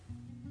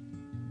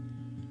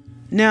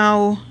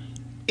Now,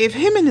 if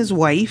him and his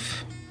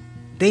wife,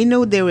 they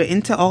know they were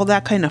into all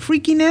that kind of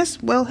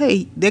freakiness, well,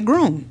 hey, they're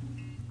grown.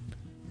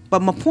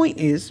 But my point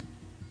is,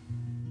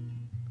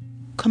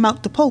 come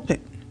out the pulpit.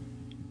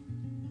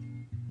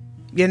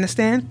 You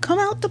understand? Come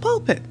out the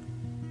pulpit.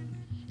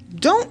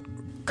 Don't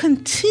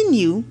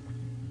continue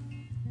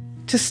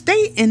to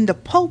stay in the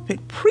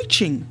pulpit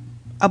preaching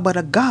about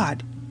a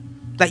God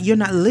that you're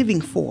not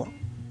living for,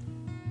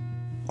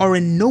 or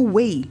in no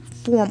way,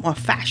 form, or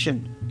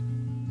fashion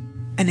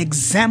an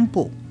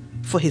example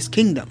for his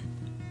kingdom.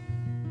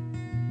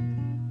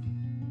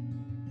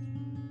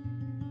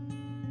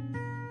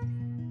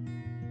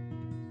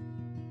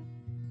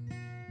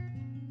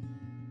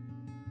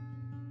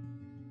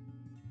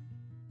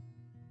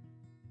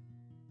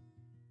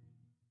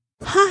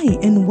 Hi,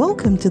 and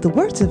welcome to the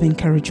Words of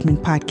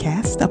Encouragement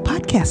podcast, a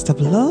podcast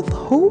of love,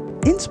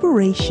 hope,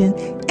 inspiration,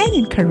 and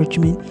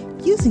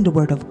encouragement using the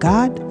Word of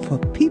God for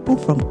people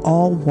from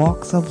all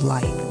walks of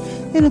life.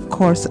 And of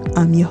course,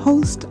 I'm your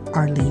host,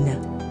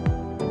 Arlena.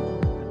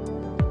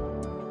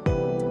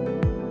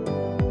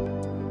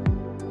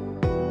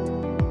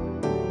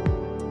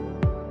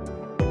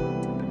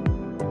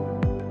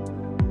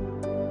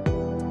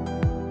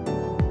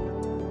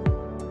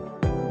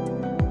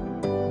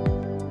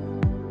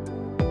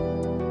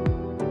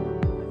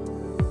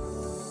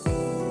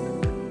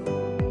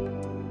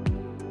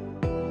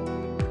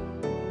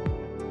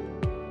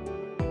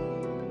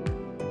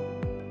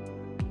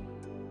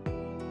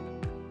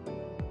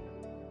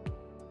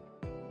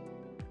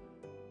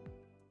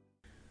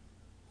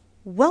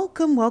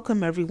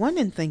 Welcome everyone,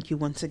 and thank you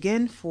once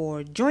again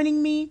for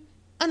joining me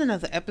on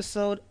another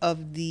episode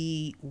of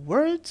the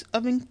Words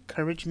of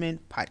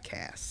Encouragement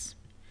podcast.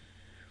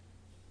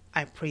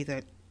 I pray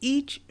that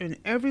each and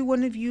every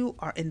one of you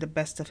are in the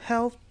best of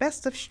health,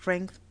 best of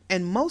strength,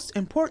 and most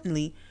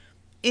importantly,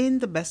 in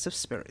the best of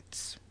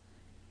spirits.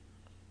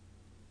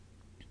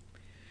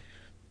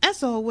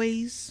 As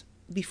always,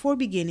 before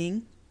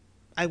beginning,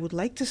 I would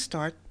like to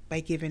start by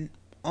giving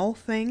all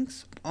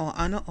thanks, all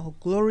honor, all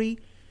glory,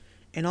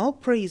 and all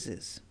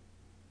praises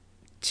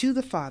to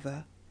the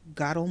Father,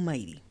 God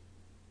Almighty,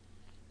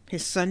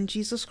 His Son,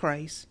 Jesus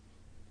Christ,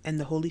 and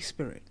the Holy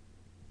Spirit.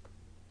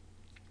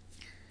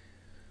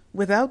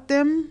 Without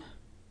them,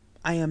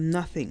 I am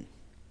nothing.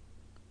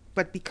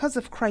 But because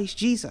of Christ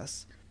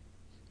Jesus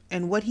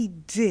and what He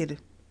did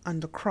on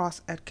the cross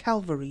at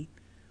Calvary,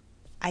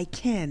 I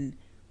can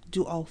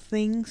do all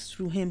things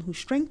through Him who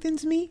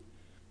strengthens me,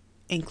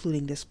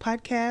 including this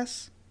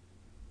podcast,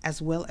 as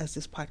well as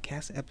this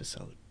podcast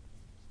episode.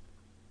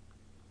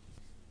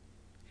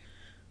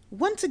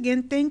 Once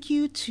again, thank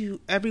you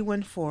to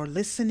everyone for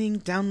listening,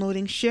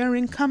 downloading,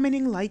 sharing,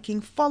 commenting,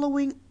 liking,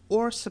 following,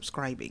 or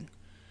subscribing.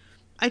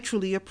 I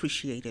truly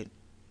appreciate it,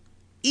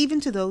 even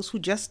to those who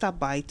just stop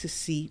by to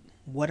see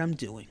what I'm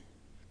doing.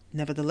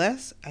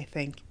 Nevertheless, I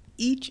thank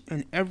each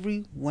and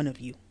every one of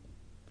you.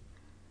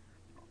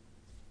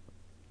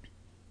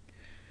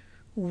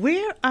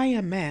 Where I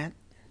am at,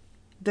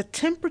 the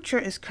temperature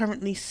is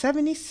currently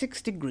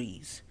 76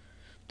 degrees.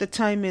 The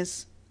time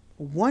is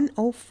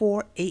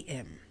 1:04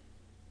 a.m.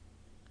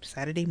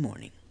 Saturday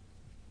morning.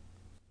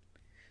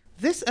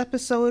 This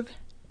episode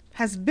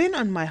has been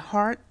on my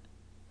heart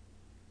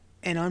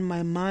and on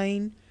my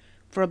mind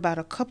for about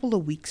a couple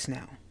of weeks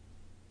now.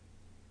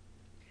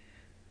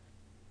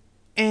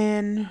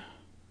 And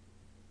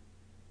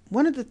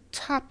one of the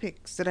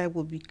topics that I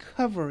will be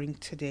covering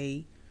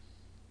today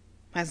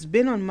has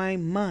been on my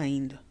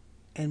mind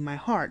and my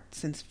heart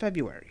since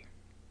February.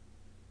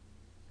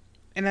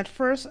 And at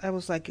first I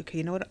was like, okay,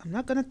 you know what? I'm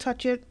not going to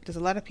touch it. There's a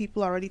lot of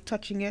people already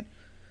touching it.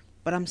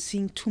 But I'm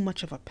seeing too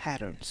much of a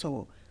pattern,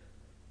 so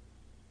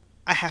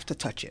I have to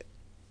touch it.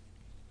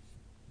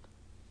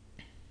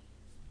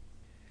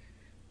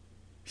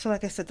 So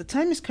like I said, the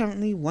time is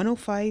currently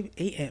 1:05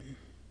 a.m.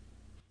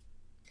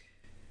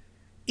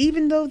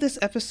 Even though this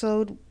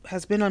episode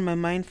has been on my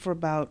mind for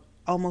about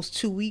almost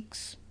 2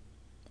 weeks,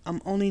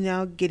 I'm only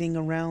now getting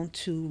around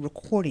to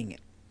recording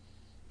it.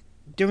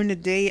 During the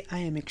day, I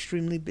am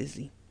extremely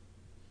busy.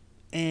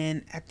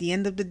 And at the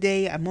end of the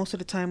day, most of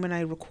the time when I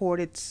record,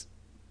 it's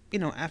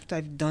after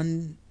I've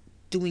done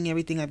doing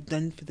everything I've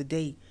done for the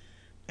day.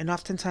 And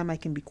oftentimes I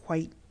can be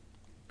quite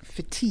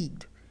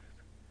fatigued.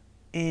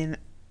 And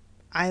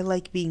I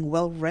like being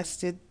well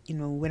rested,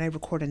 when I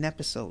record an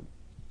episode.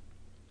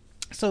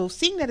 So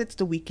seeing that it's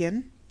the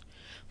weekend,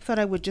 I thought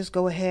I would just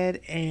go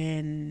ahead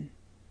and,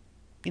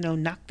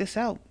 knock this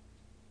out.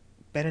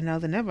 Better now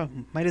than ever.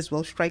 Might as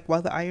well strike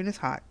while the iron is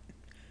hot.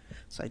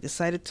 So I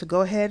decided to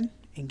go ahead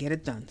and get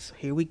it done. So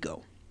here we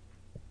go.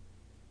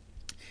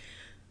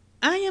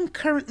 I am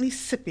currently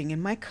sipping,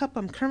 in my cup,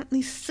 I'm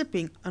currently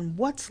sipping on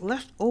what's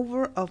left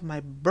over of my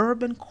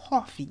bourbon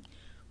coffee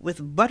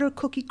with butter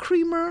cookie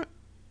creamer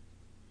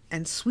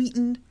and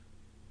sweetened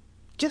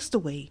just the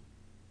way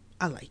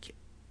I like it.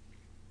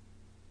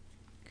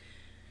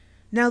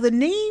 Now, the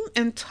name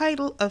and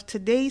title of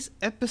today's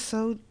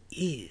episode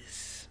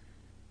is,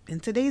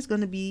 and today's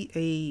going to be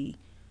a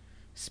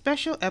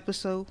special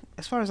episode.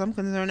 As far as I'm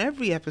concerned,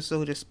 every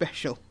episode is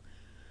special.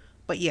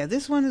 But yeah,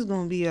 this is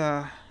gonna be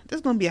a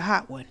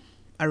hot one.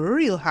 A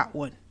real hot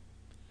one.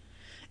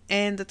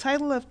 And the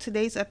title of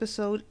today's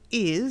episode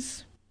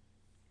is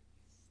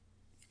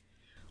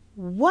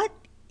What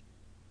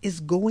is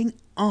Going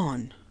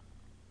On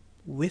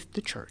with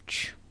the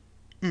Church?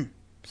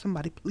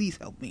 Somebody please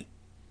help me.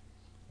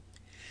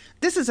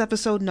 This is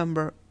episode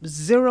number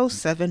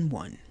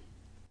 071.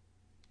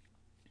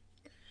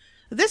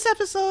 This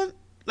episode,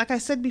 like I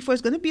said before,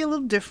 is going to be a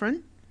little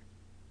different.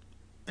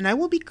 And I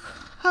will be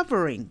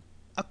covering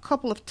a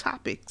couple of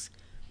topics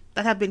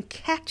that have been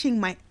catching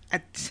my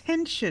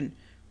attention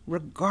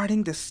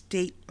regarding the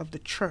state of the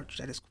church.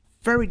 That is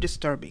very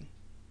disturbing.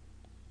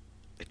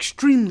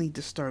 Extremely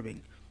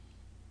disturbing.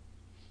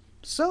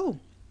 So,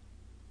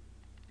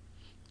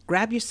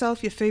 grab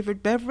yourself your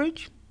favorite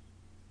beverage,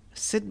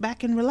 sit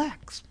back and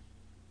relax.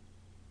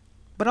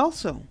 But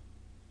also,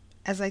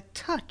 as I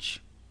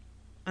touch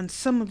on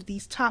some of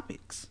these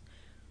topics,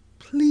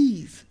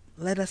 please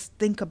let us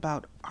think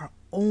about our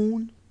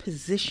own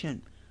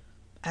position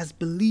as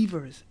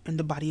believers in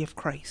the body of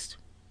Christ.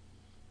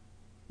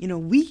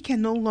 We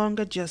can no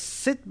longer just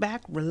sit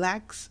back,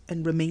 relax,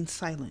 and remain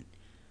silent.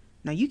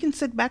 Now, you can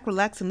sit back,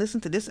 relax, and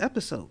listen to this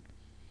episode,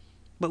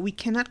 but we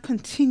cannot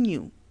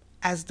continue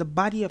as the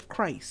body of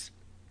Christ,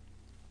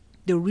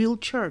 the real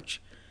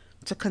church,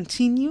 to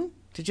continue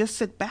to just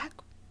sit back,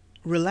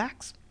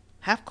 relax,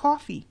 have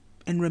coffee,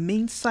 and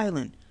remain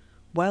silent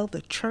while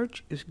the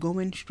church is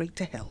going straight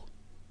to hell.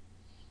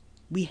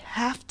 We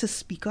have to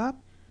speak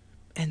up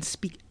and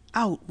speak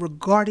out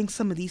regarding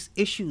some of these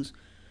issues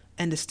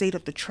and the state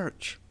of the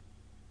church.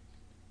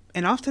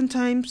 And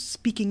oftentimes,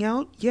 speaking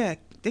out, there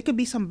could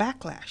be some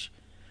backlash.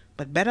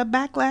 But better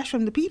backlash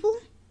from the people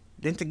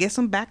than to get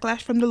some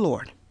backlash from the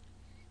Lord.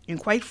 And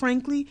quite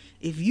frankly,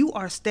 if you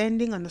are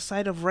standing on the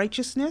side of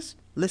righteousness,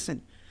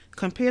 listen,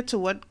 compared to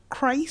what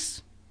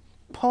Christ,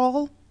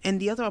 Paul, and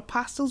the other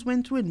apostles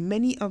went through, and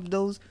many of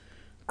those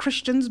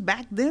Christians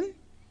back then,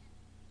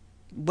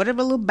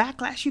 whatever little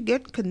backlash you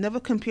get could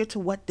never compare to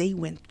what they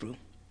went through.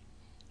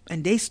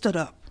 And they stood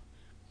up.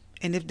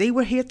 And if they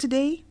were here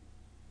today,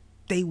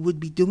 they would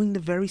be doing the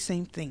very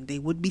same thing. They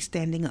would be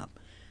standing up.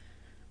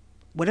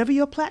 Whatever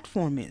your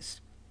platform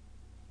is.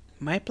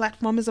 My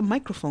platform is a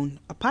microphone,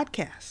 a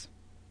podcast.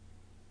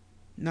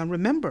 Now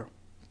remember,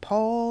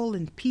 Paul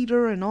and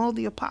Peter and all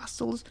the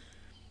apostles,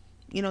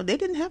 they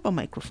didn't have a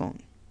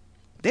microphone.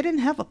 They didn't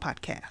have a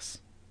podcast.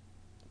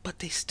 But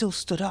they still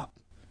stood up.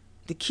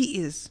 The key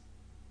is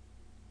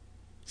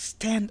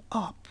stand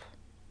up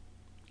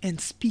and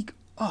speak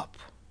up.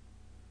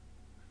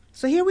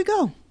 So here we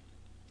go.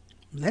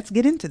 Let's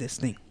get into this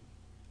thing.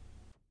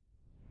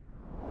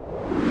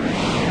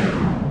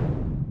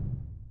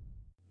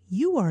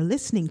 You are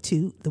listening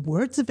to the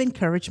Words of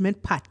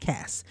Encouragement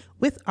podcast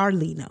with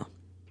Arlena.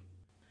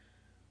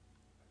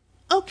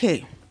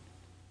 Okay,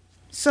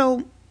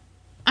 so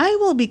I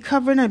will be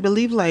covering, I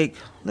believe,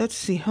 let's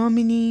see how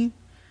many.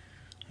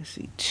 Let's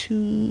see,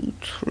 2,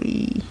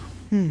 3,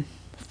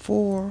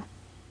 4,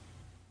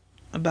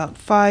 about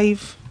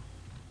 5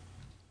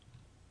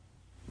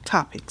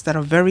 topics that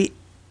are very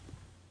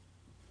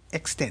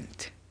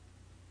extent.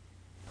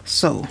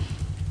 So,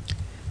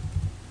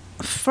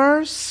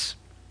 first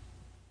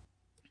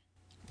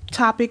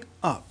topic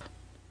up.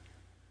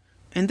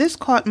 And this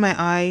caught my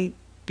eye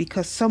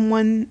because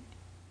someone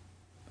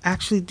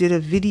actually did a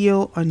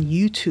video on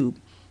YouTube.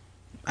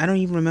 I don't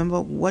even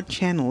remember what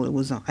channel it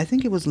was on. I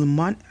think it was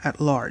Lamont at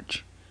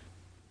Large.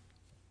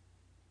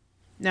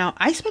 Now,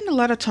 I spend a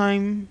lot of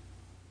time,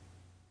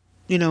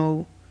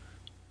 on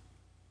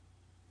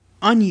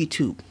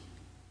YouTube.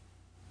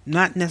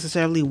 Not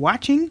necessarily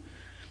watching,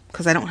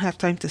 because I don't have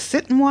time to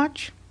sit and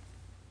watch.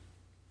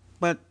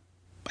 But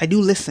I do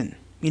listen.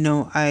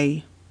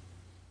 I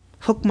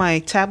hook my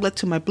tablet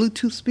to my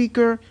Bluetooth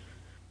speaker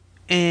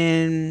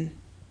and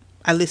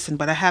I listened.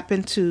 But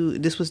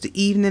this was the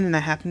evening, and I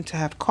happened to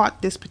have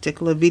caught this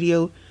particular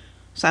video.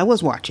 So I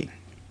was watching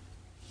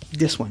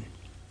this one.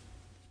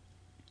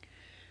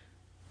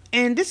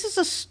 And this is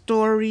a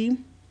story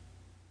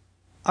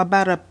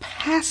about a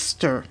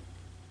pastor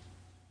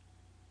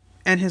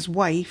and his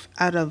wife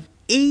out of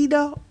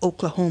Ada,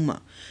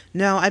 Oklahoma.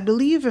 Now, I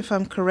believe, if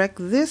I'm correct,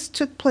 this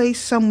took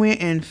place somewhere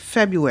in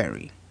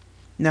February.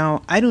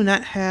 Now, I do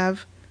not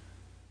have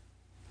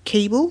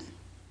cable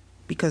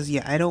because,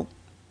 I don't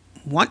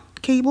want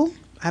cable.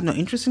 I have no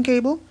interest in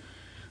cable.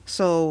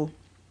 So,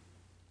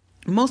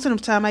 most of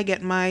the time I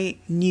get my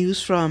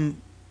news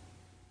from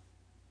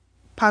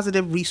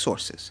positive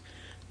resources,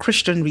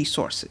 Christian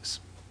resources.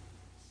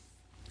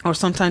 Or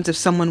sometimes if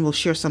someone will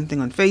share something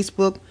on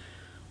Facebook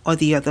or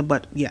the other.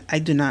 But, I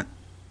do not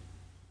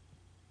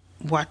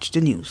watch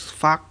the news.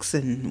 Fox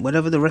and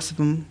whatever the rest of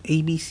them,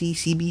 ABC,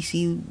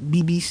 CBC,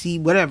 BBC,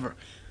 whatever.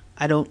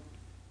 I don't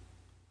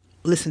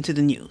listen to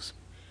the news.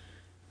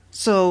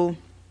 So,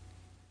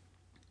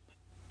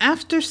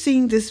 after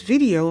seeing this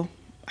video,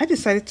 I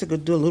decided to go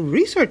do a little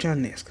research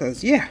on this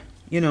because,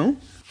 And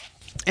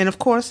of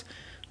course,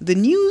 the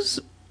news,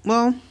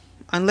 well,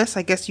 unless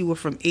I guess you were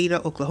from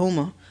Ada,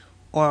 Oklahoma,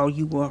 or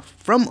you were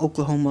from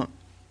Oklahoma,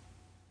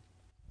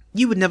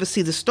 you would never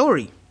see the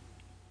story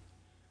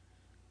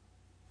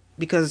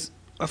because,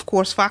 of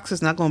course, Fox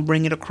is not going to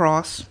bring it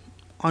across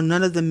on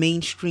none of the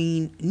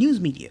mainstream news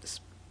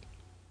medias.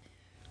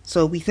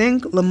 So we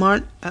thank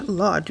Lamont at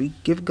large. We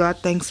give God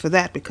thanks for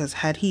that because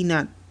had he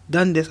not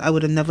done this, I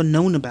would have never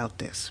known about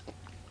this.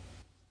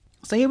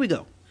 So here we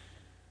go.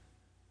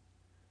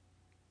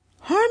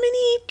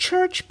 Harmony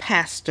Church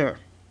pastor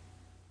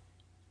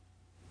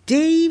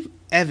Dave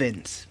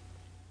Evans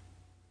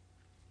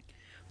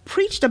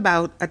preached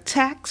about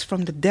attacks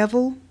from the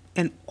devil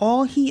and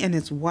all he and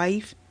his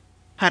wife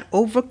had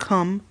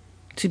overcome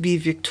to be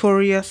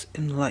victorious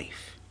in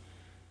life.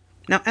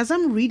 Now, as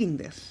I'm reading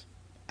this,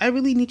 I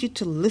really need you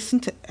to listen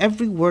to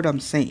every word I'm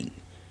saying.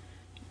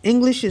 My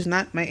English is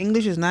not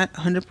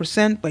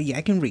 100%, but yeah,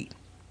 I can read.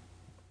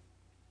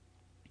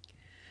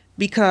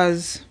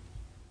 Because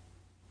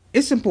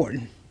it's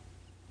important.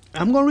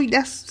 I'm going to read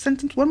that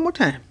sentence one more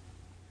time.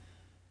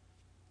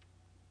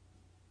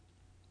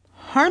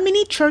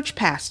 Harmony Church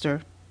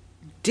pastor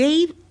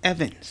Dave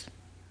Evans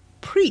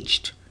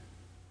preached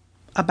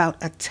about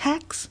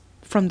attacks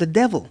from the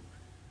devil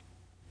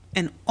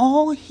and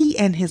all he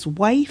and his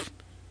wife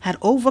had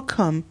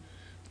overcome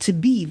to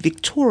be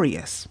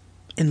victorious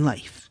in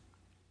life.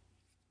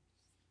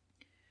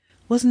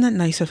 Wasn't that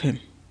nice of him?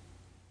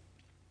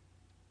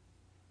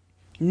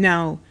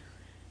 Now,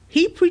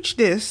 he preached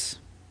this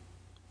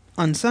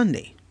on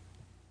Sunday.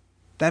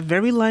 That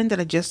very line that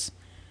I just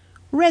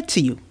read to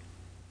you.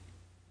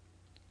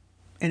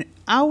 And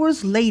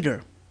hours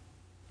later,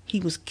 he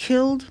was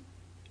killed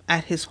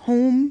at his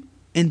home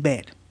in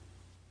bed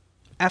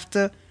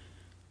after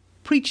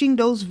preaching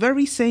those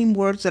very same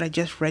words that I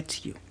just read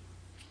to you.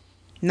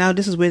 Now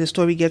this is where the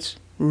story gets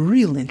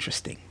real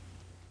interesting.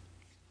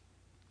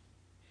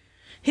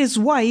 His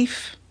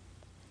wife,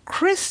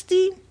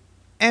 Christy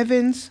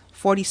Evans,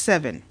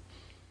 47,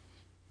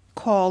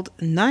 called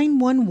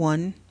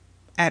 911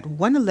 at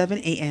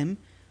 1:11 a.m.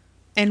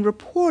 and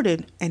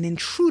reported an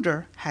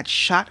intruder had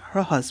shot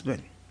her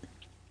husband.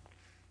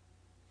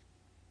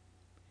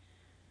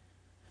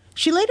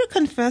 She later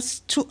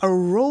confessed to a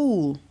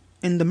role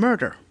in the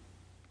murder.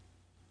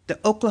 The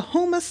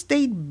Oklahoma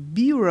State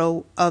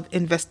Bureau of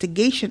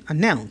Investigation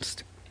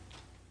announced.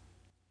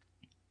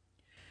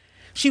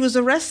 She was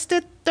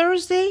arrested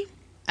Thursday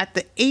at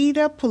the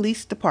Ada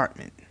Police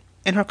Department.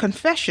 In her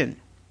confession,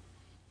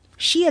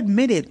 she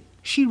admitted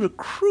she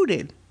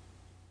recruited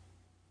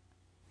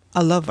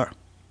a lover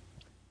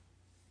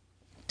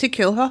to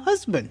kill her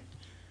husband,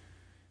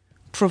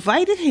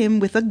 provided him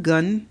with a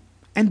gun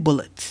and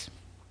bullets,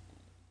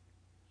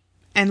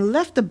 and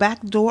left the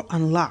back door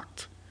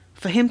unlocked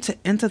for him to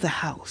enter the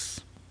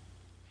house.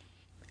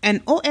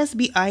 An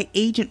OSBI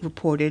agent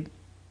reported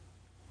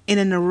in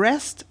an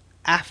arrest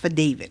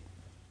affidavit.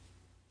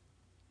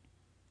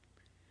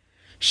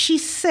 She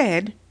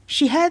said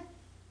she had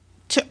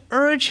to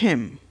urge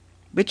him,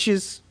 which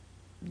is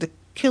the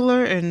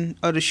killer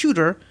or the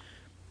shooter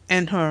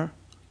and her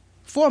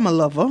former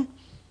lover,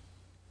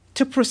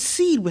 to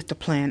proceed with the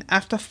plan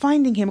after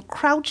finding him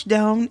crouched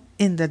down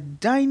in the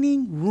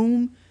dining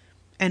room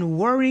and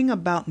worrying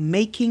about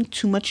making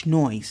too much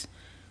noise,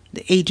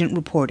 the agent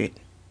reported.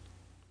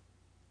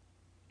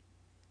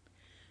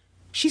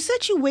 She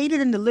said she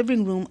waited in the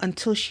living room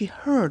until she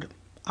heard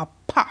a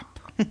pop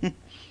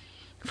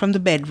from the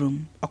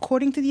bedroom,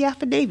 according to the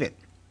affidavit.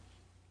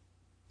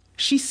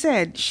 She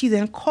said she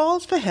then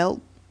called for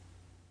help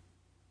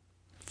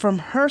from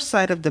her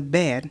side of the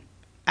bed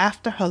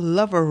after her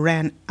lover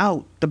ran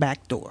out the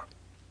back door.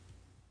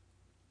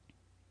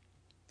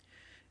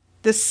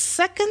 The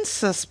second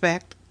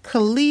suspect,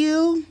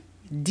 Khalil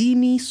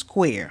Demi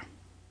Square,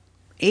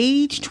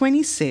 age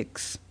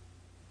 26,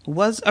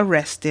 was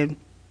arrested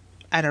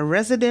at a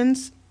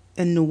residence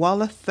in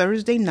Newalla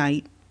Thursday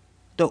night,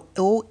 the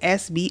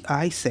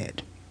OSBI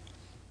said.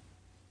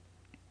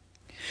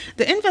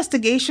 The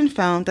investigation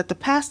found that the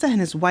pastor and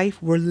his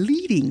wife were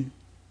leading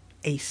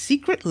a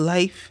secret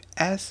life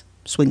as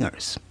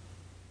swingers.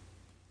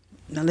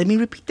 Now let me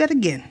repeat that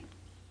again.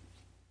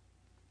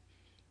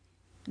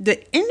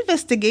 The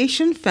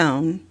investigation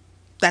found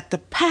that the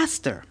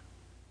pastor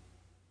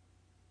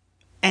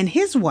and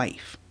his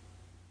wife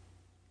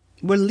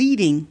were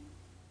leading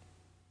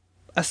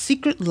a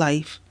secret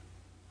life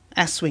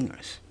as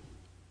swingers.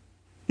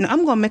 Now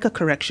I'm going to make a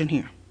correction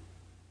here.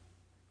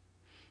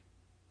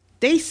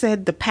 They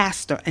said the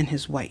pastor and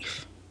his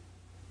wife.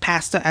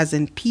 Pastor as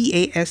in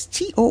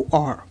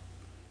Pastor.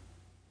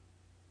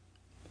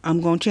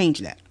 I'm going to change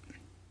that.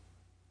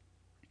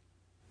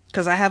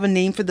 Because I have a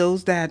name for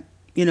those that,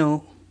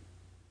 who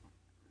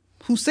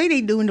say they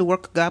doing the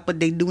work of God,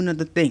 but they doing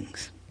other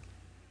things.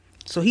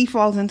 So he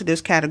falls into this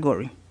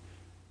category.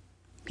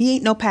 He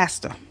ain't no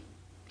pastor.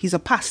 He's a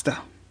pastor.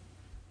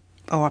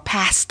 Or a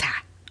pastor.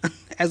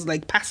 As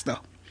like pastor.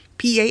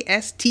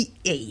 Pasta.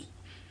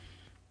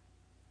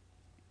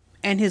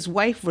 And his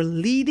wife were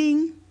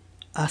leading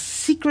a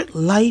secret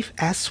life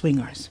as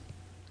swingers.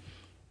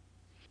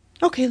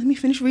 Okay, let me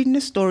finish reading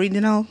this story,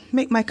 then I'll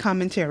make my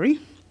commentary.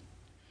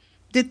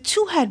 The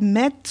two had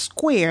met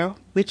Square,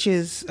 which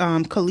is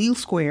Khalil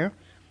Square,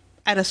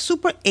 at a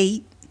Super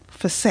 8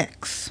 for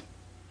sex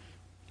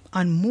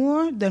on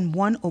more than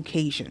one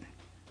occasion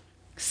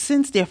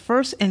since their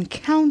first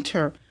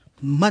encounter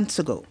months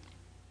ago,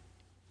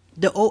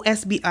 the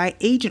OSBI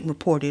agent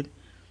reported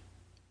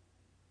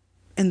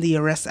in the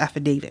arrest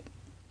affidavit.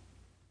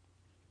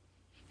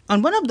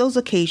 On one of those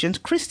occasions,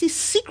 Christy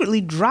secretly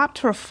dropped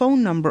her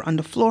phone number on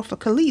the floor for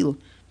Khalil,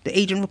 the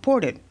agent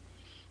reported.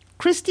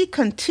 Christy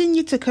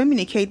continued to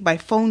communicate by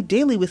phone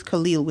daily with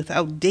Khalil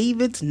without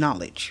David's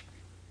knowledge.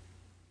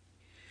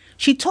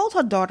 She told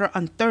her daughter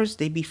on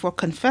Thursday before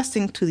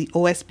confessing to the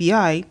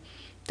OSBI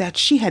that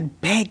she had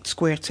begged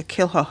Square to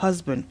kill her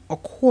husband,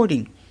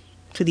 according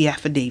to the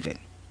affidavit.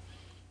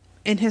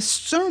 In his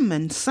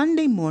sermon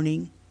Sunday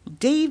morning,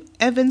 Dave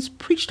Evans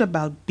preached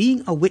about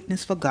being a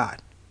witness for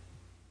God.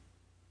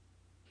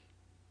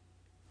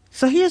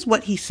 So here's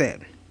what he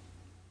said.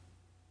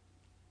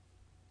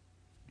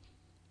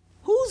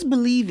 Who's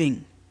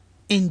believing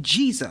in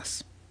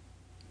Jesus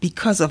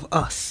because of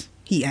us?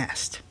 He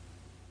asked.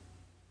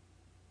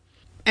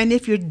 And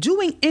if you're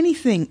doing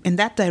anything in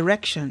that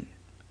direction,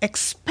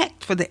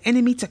 expect for the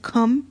enemy to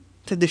come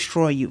to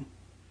destroy you.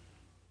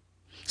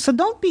 So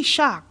don't be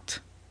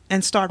shocked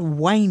and start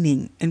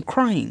whining and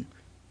crying.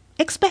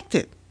 Expect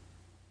it.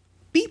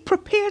 Be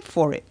prepared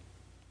for it.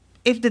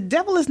 If the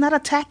devil is not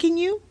attacking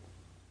you,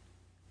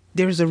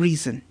 there is a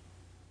reason.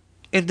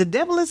 If the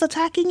devil is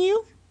attacking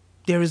you,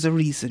 there is a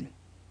reason.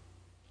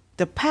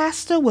 The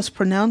pastor was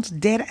pronounced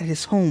dead at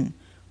his home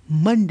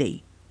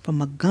Monday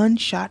from a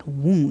gunshot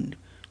wound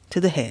to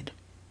the head.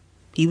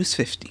 He was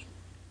 50.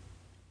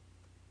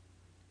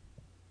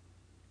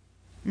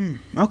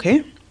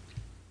 Okay.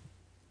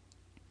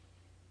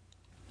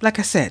 Like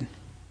I said,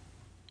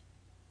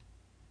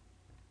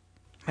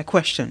 my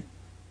question,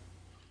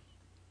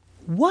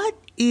 what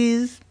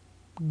is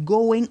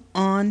going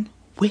on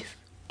with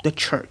the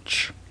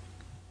church?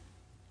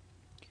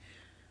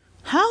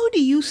 How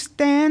do you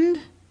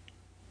stand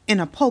in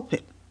a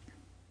pulpit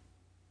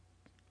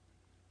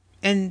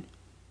and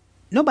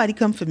nobody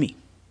come for me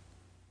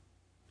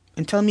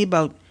and tell me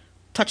about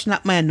touch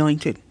not my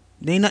anointed?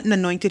 There ain't nothing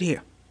anointed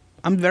here.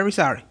 I'm very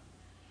sorry.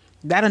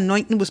 That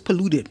anointing was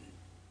polluted.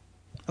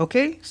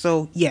 Okay?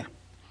 So, yeah.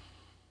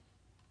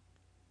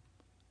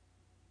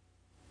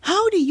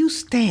 How do you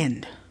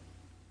stand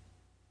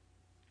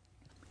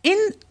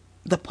in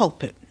the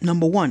pulpit?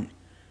 Number one,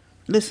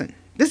 listen,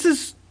 this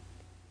is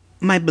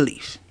my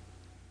belief.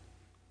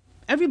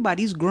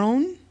 Everybody's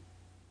grown.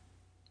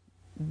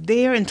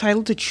 They're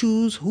entitled to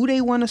choose who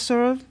they want to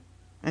serve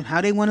and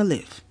how they want to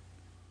live.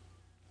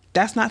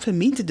 That's not for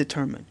me to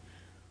determine.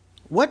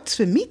 What's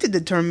for me to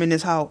determine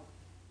is how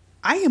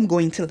I am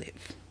going to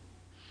live.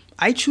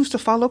 I choose to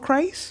follow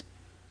Christ,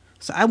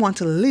 so I want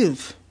to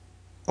live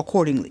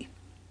accordingly.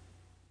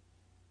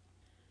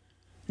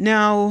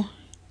 Now,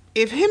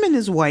 if him and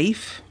his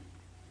wife,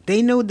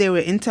 they know they were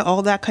into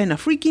all that kind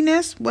of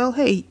freakiness, well,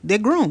 hey, they're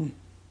grown.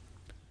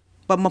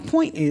 But my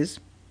point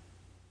is,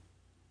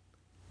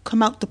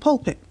 come out the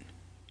pulpit.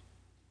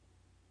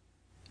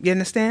 You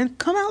understand?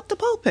 Come out the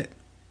pulpit.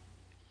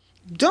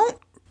 Don't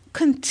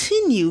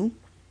continue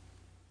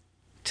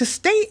to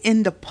stay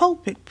in the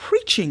pulpit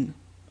preaching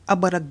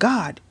about a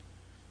God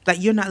that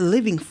you're not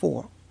living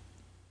for,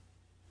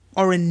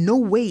 or in no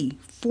way,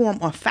 form,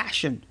 or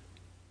fashion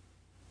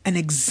an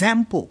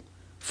example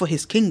for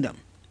his kingdom.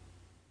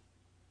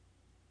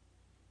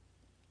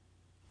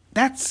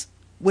 That's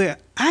where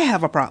I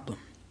have a problem.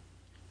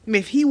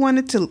 If he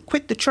wanted to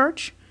quit the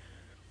church,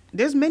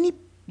 there's many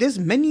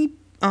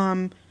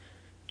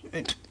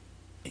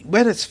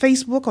whether it's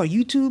Facebook or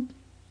YouTube,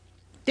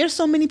 there's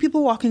so many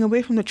people walking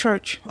away from the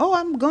church. Oh,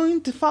 I'm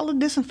going to follow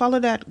this and follow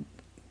that.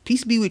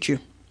 Peace be with you.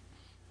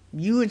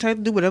 You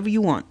entitled to do whatever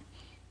you want.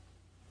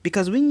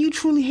 Because when you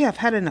truly have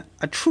had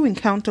a true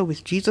encounter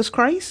with Jesus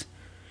Christ,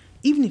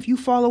 even if you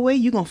fall away,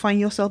 you're going to find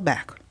yourself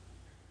back.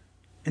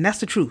 And that's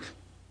the truth.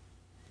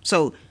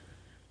 So,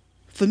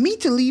 for me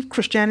to leave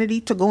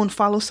Christianity to go and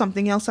follow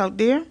something else out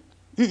there,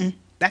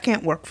 that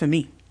can't work for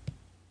me.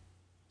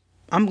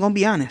 I'm going to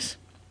be honest.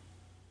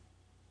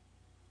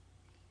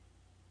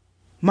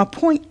 My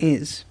point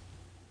is,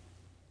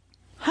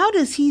 how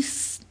does he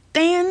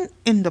stand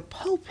in the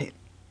pulpit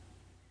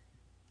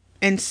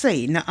and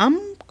say, now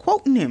I'm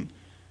quoting him.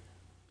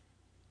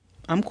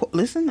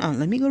 Listen,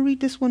 let me go read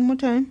this one more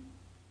time.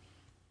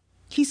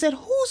 He said,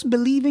 who's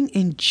believing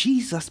in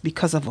Jesus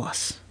because of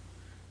us?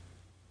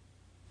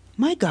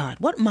 My God,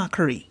 what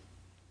mockery.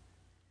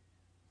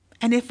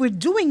 And if we're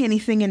doing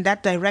anything in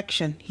that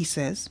direction, he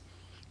says,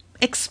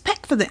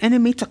 expect for the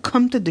enemy to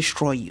come to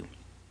destroy you.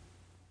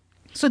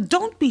 So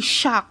don't be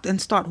shocked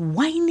and start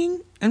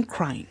whining and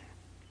crying.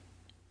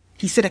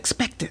 He said,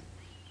 expect it.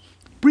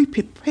 Be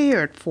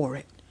prepared for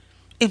it.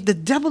 If the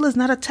devil is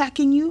not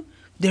attacking you,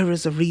 there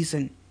is a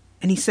reason.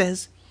 And he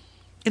says,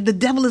 if the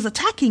devil is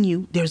attacking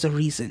you, there's a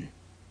reason.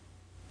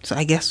 So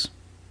I guess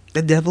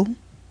the devil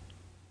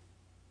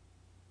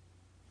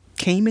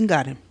came and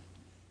got him.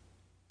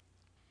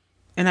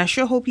 And I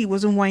sure hope he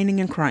wasn't whining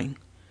and crying.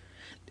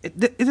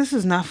 This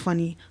is not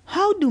funny.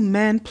 How do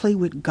man play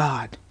with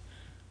God?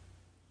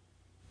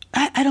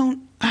 I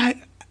don't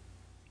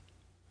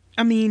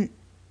I mean,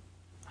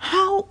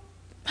 how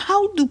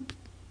how do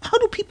how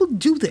do people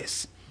do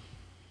this?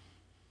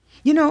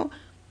 You know,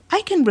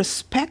 I can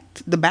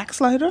respect the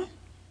backslider.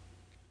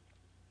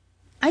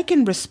 I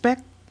can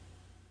respect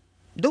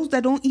those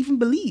that don't even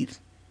believe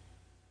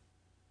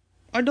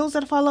or those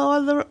that follow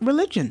other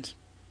religions.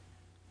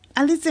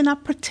 At least they're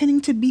not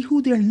pretending to be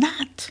who they're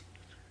not.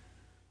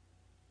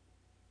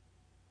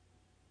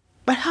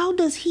 But how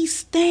does he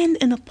stand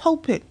in a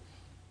pulpit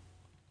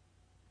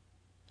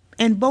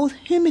and both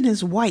him and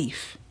his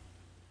wife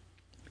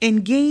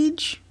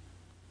engage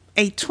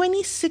a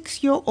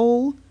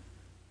 26-year-old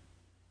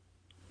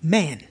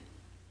man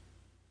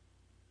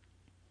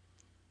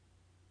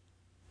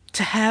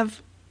to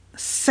have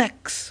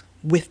sex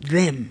with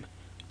them,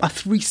 a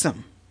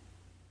threesome,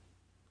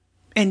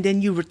 and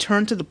then you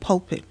return to the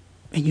pulpit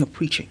and you're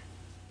preaching?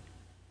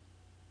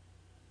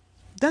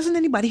 Doesn't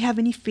anybody have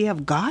any fear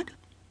of God?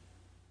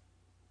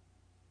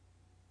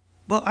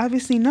 Well,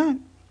 obviously not,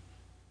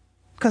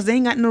 because they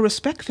ain't got no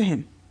respect for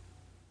him.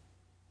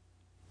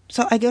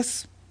 So I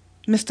guess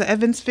Mr.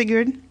 Evans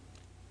figured,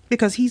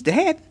 because he's the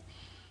head,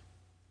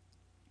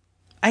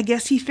 I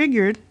guess he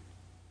figured,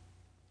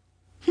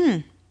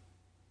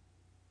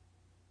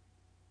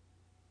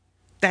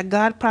 that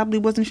God probably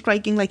wasn't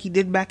striking like he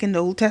did back in the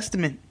Old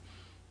Testament.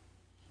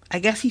 I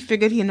guess he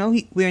figured,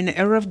 we're in the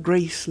era of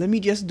grace. Let me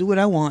just do what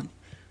I want.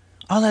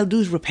 All I'll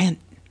do is repent.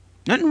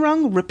 Nothing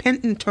wrong with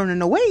repenting and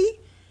turning away.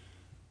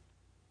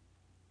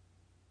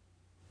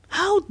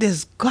 How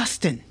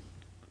disgusting.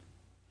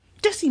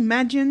 Just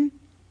imagine.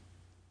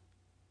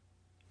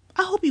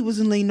 I hope he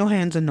wasn't laying no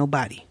hands on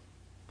nobody.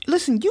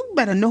 Listen, you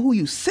better know who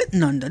you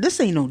sitting under. This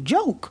ain't no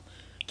joke.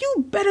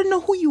 You better know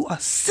who you are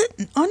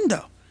sitting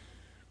under.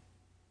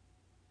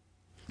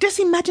 Just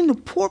imagine the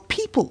poor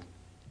people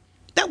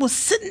that was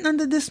sitting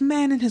under this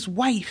man and his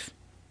wife,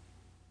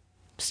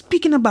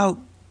 speaking about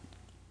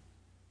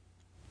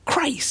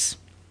Christ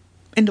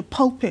in the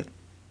pulpit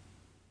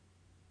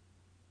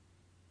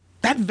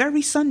that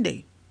very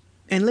Sunday.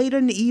 And later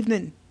in the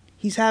evening,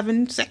 he's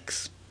having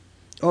sex.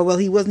 Or, well,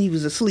 he wasn't, he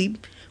was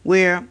asleep,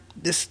 where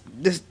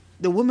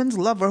the woman's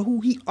lover,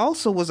 who he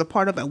also was a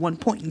part of at one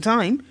point in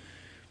time,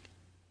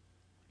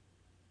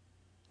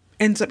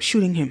 ends up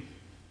shooting him.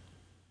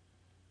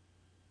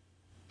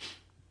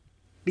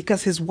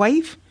 Because his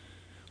wife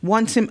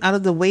wants him out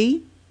of the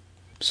way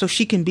so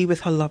she can be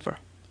with her lover.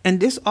 And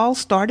this all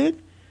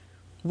started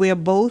where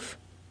both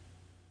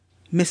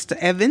Mr.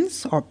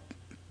 Evans, or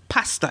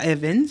Pastor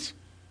Evans,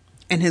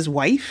 and his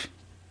wife,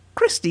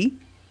 Christy,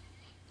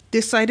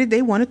 decided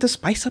they wanted to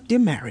spice up their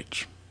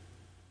marriage.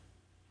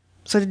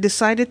 So they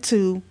decided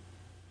to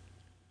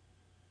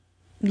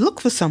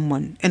look for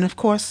someone. And of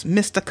course,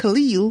 Mr.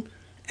 Khalil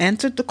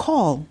answered the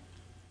call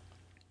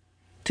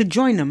to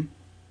join them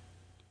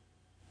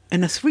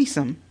in a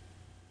threesome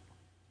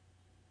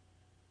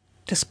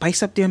to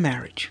spice up their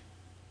marriage.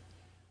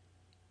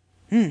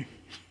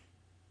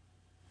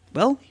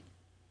 Well,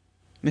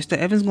 Mr.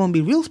 Evans going to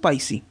be real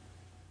spicy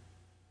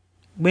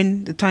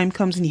when the time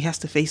comes and he has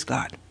to face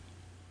God.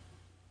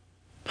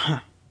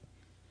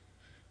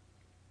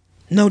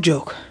 No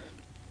joke.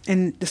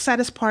 And the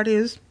saddest part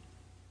is,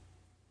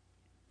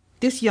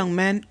 this young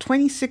man,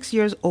 26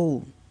 years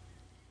old,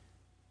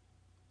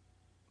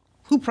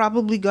 who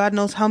probably God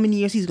knows how many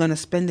years he's going to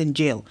spend in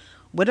jail.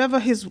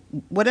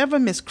 Whatever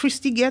Miss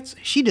Christie gets,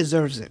 she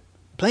deserves it.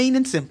 Plain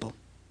and simple.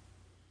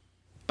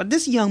 But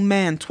this young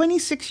man,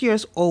 26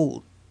 years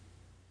old,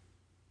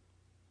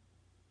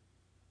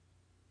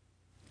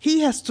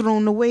 he has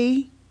thrown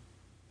away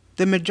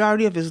the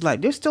majority of his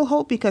life. There's still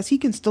hope because he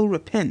can still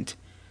repent.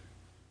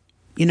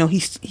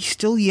 He's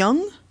still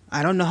young.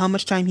 I don't know how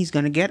much time he's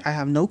going to get. I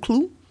have no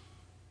clue.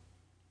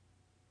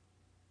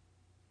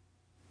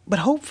 But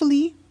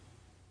hopefully,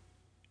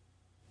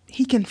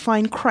 he can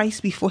find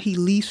Christ before he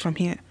leaves from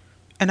here.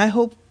 And I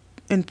hope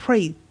and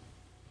pray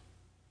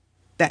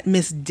that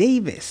Miss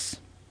Davis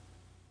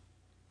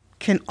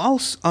can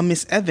also, or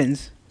Miss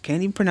Evans,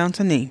 can't even pronounce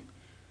her name,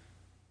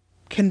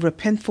 can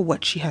repent for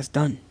what she has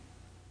done.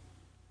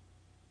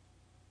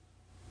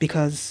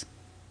 Because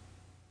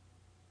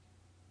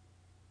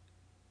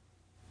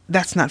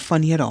that's not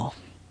funny at all.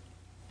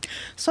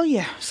 So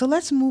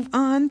let's move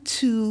on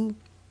to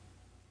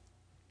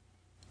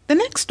the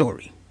next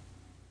story.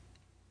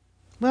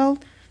 Well,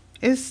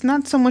 it's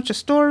not so much a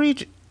story.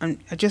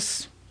 I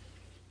just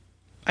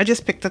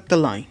picked up the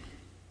line.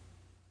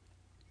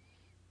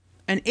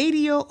 An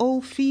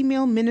 80-year-old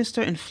female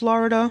minister in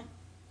Florida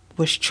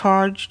was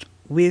charged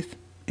with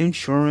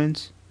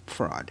insurance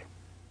fraud.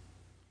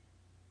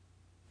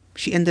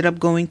 She ended up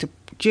going to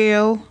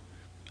jail,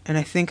 and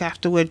I think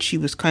afterwards she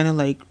was kind of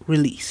like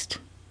released.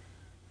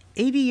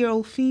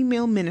 80-year-old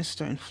female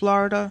minister in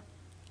Florida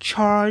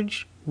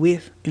charged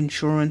with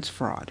insurance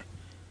fraud.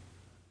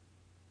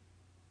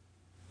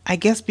 I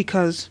guess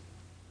because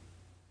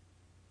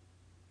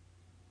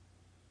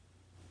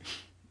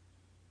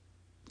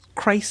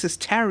Christ is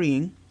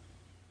tarrying,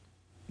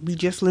 we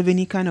just live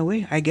any kind of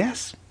way, I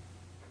guess.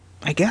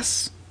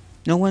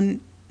 No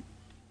one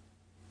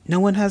No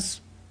one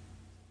has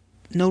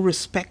no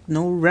respect,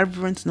 no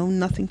reverence, no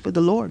nothing for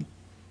the Lord,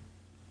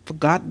 for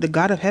God, the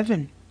God of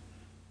heaven.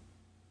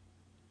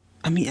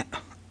 I mean,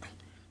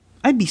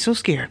 I'd be so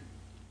scared.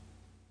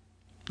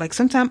 Like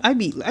sometimes I'd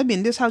be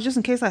in this house just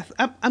in case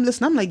I'm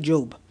listening. I'm like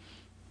Job,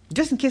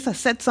 just in case I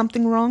said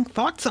something wrong,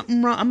 thought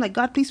something wrong. I'm like,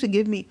 God, please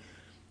forgive me.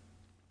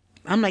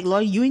 I'm like,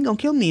 Lord, you ain't gonna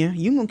kill me.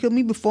 You ain't gonna kill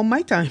me before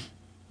my time.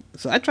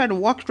 So I try to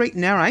walk straight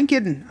and narrow. I ain't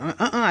kidding.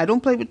 I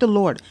don't play with the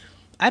Lord.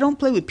 I don't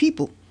play with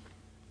people,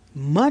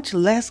 much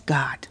less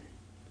God.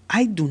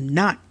 I do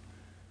not.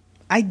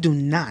 I do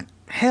not.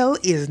 Hell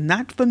is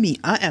not for me.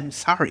 I am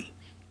sorry.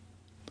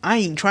 I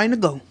ain't trying to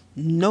go.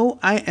 No,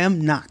 I am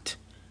not.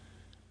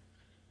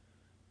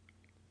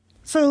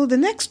 So the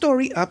next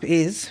story up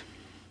is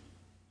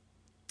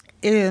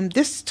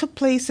this took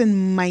place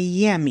in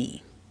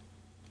Miami.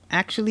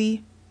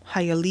 Actually,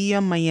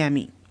 Hialeah,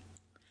 Miami.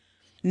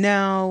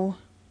 Now,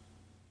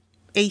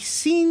 a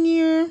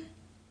senior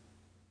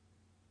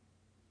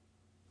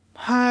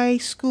high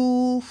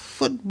school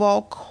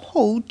football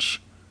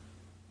coach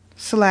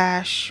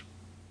slash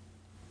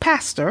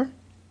pastor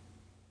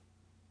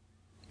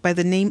by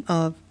the name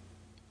of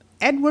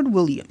Edward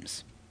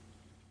Williams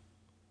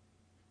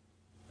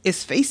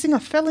is facing a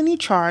felony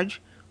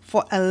charge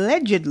for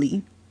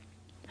allegedly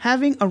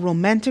having a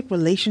romantic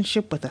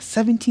relationship with a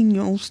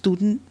 17-year-old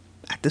student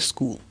at the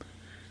school.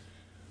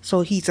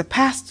 So he's a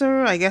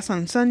pastor, I guess,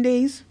 on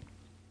Sundays,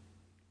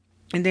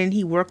 and then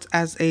he worked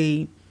as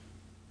a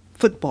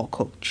football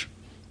coach.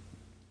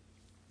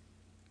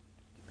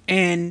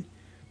 And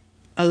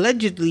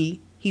allegedly,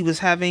 he was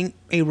having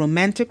a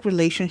romantic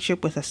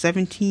relationship with a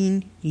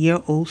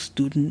 17-year-old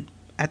student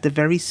at the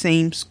very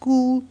same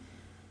school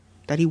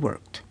that he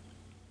worked.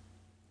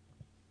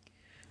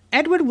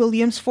 Edward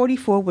Williams,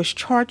 44, was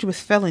charged with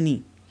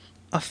felony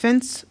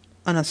offense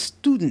on a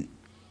student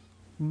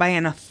by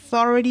an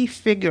authority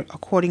figure,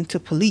 according to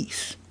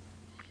police.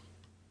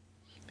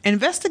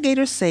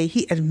 Investigators say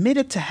he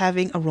admitted to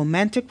having a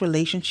romantic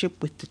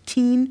relationship with the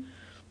teen,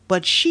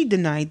 but she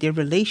denied their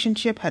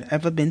relationship had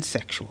ever been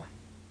sexual.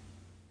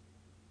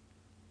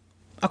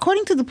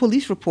 According to the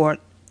police report,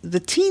 the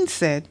teen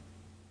said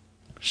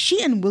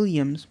she and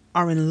Williams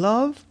are in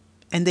love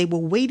and they were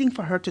waiting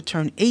for her to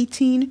turn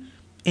 18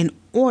 in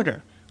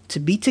order to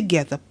be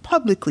together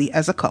publicly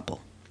as a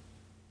couple.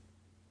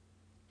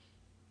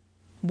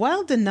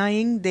 While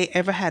denying they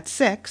ever had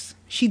sex,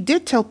 she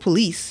did tell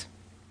police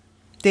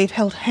they've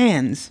held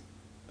hands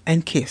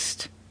and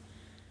kissed.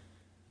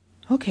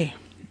 Okay.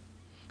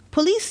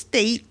 Police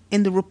state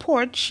in the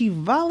report she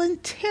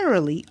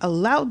voluntarily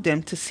allowed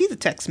them to see the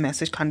text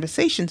message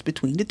conversations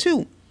between the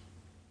two.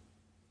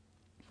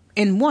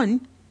 In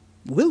one,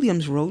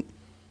 Williams wrote,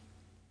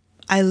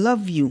 "I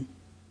love you.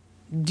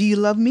 Do you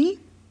love me?"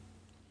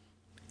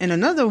 And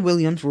another,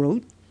 Williams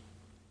wrote,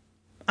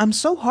 "I'm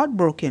so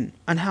heartbroken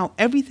on how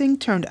everything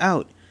turned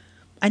out.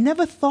 I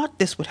never thought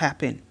this would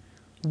happen.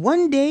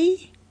 One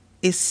day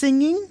is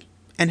singing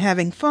and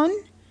having fun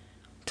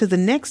to the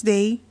next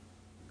day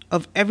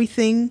of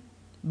everything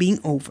being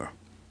over.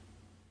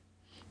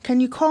 Can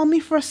you call me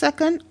for a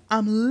second?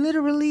 I'm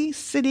literally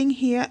sitting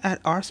here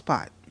at our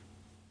spot."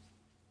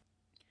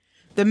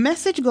 The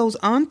message goes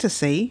on to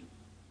say,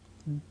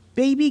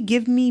 "Baby,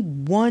 give me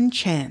one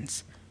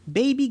chance.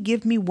 Baby,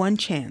 give me one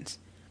chance.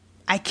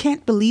 I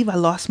can't believe I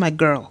lost my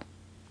girl.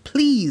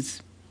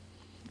 Please,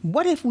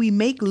 what if we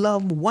make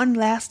love one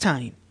last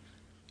time?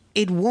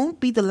 It won't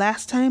be the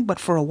last time, but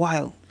for a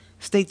while,"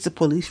 states the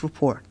police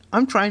report.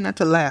 I'm trying not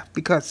to laugh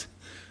because,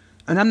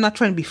 and I'm not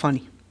trying to be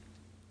funny.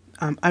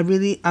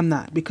 I'm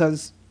not,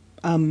 because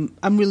I'm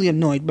really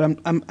annoyed, but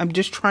I'm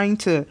just trying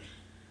to,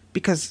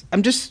 because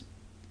I'm just,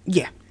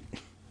 yeah.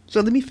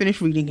 So let me finish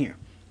reading here.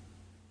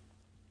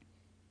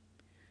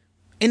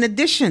 In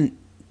addition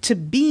to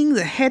being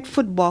the head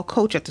football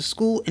coach at the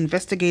school,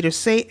 investigators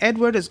say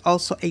Edward is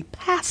also a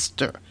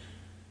pastor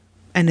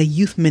and a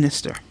youth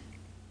minister.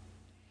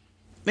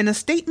 In a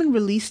statement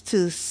released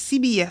to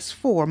CBS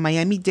 4,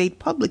 Miami-Dade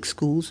Public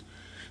Schools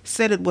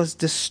said it was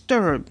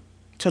disturbed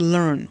to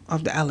learn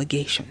of the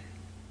allegation.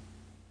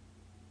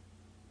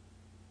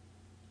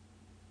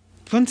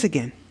 Once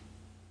again,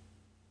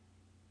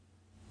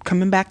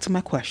 coming back to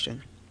my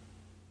question.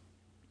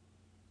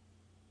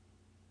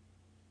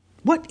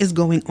 What is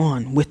going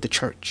on with the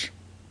church?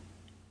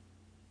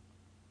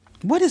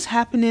 What is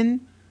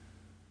happening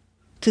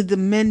to the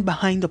men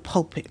behind the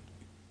pulpit?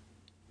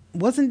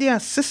 Wasn't there a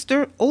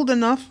sister old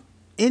enough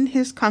in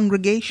his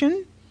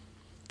congregation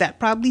that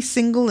probably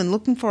single and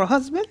looking for a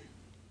husband?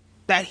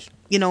 That,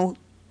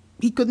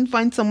 he couldn't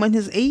find someone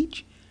his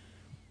age?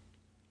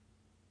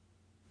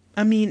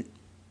 I mean,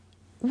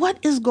 what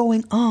is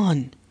going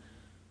on?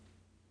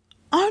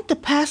 Aren't the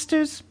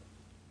pastors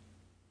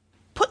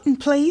put in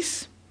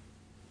place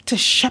to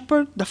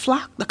shepherd the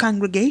flock, the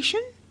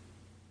congregation?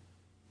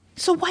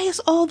 So why is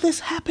all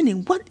this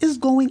happening? What is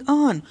going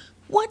on?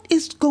 What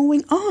is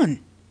going on?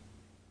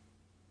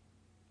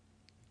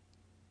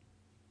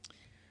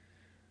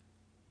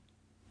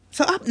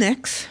 So up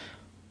next,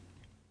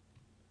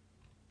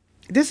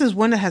 this is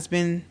one that has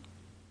been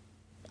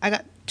I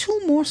got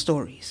two more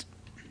stories.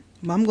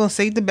 I'm going to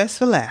save the best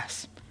for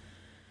last.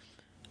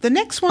 The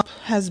next one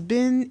has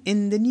been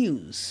in the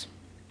news.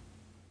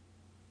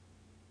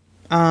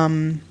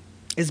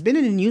 It's been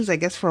in the news, I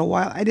guess, for a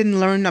while. I didn't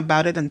learn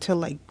about it until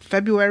like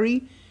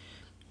February.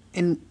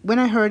 And when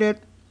I heard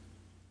it,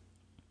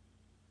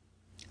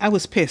 I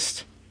was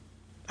pissed.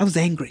 I was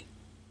angry.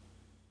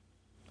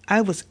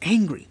 I was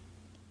angry.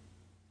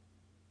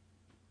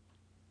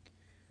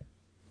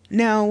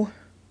 Now,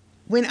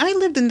 when I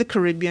lived in the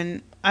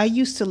Caribbean, I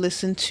used to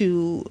listen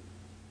to,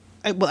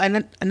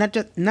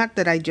 not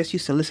that I just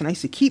used to listen. I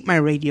used to keep my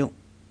radio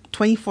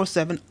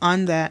 24/7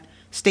 on that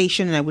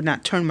station, and I would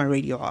not turn my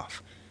radio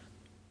off.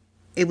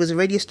 It was a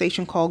radio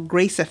station called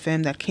Grace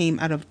FM that came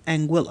out of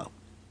Anguilla.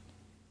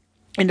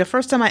 And the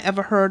first time I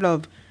ever heard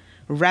of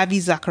Ravi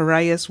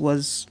Zacharias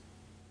was,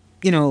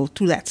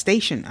 through that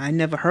station. I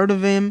never heard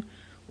of him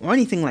or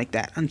anything like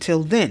that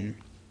until then.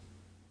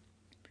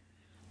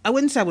 I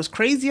wouldn't say I was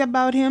crazy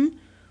about him,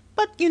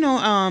 but,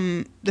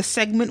 the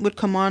segment would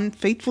come on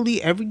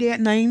faithfully every day at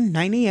 9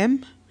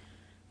 a.m.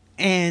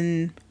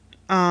 And,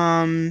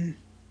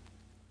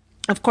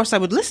 of course, I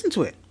would listen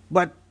to it.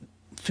 But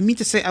for me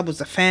to say I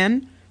was a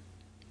fan,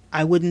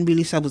 I wouldn't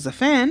really say I was a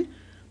fan,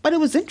 but it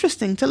was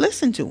interesting to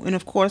listen to. And,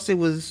 of course, it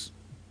was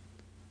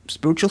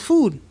spiritual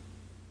food.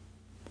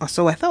 Or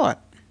so I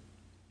thought.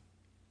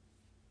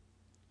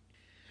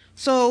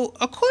 So,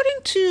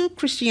 according to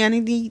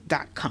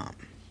Christianity.com,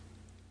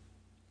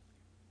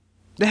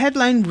 the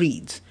headline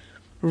reads,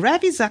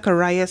 Ravi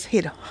Zacharias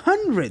hid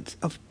hundreds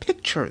of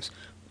pictures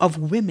of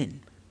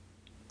women,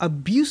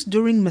 abuse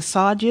during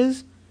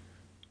massages,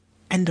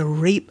 and a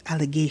rape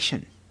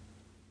allegation.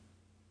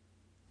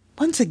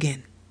 Once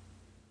again,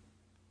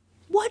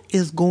 what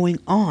is going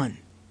on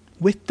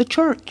with the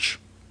church?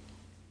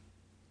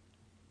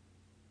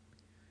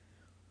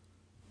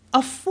 A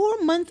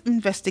 4-month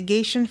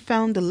investigation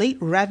found the late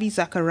Ravi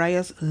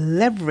Zacharias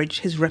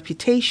leveraged his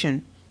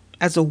reputation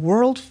as a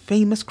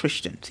world-famous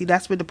Christian. See,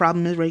 that's where the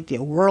problem is right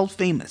there.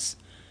 World-famous.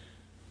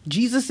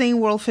 Jesus ain't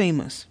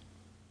world-famous.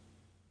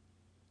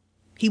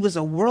 He was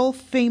a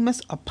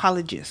world-famous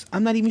apologist.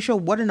 I'm not even sure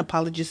what an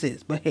apologist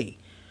is, but hey.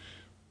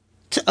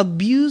 To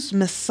abuse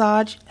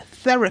massage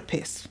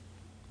therapists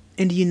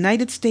in the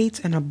United States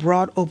and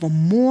abroad over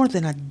more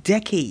than a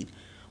decade,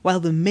 while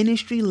the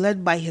ministry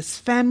led by his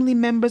family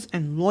members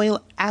and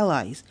loyal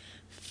allies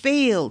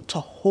failed to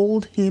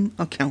hold him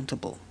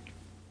accountable.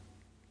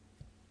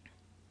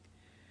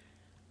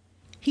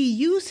 He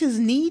used his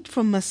need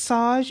for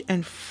massage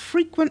and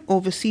frequent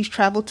overseas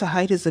travel to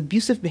hide his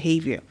abusive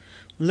behavior,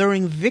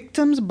 luring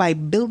victims by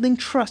building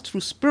trust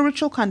through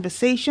spiritual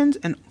conversations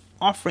and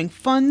offering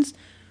funds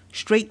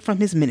straight from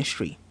his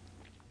ministry.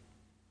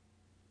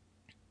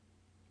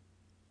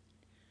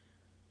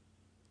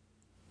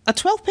 A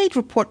 12-page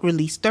report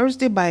released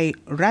Thursday by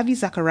Ravi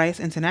Zacharias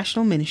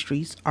International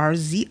Ministries,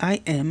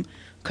 RZIM,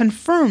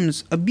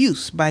 confirms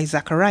abuse by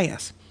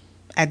Zacharias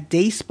at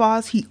day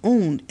spas he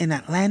owned in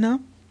Atlanta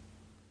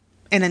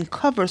and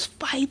uncovers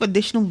 5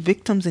 additional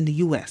victims in the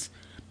U.S.,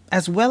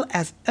 as well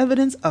as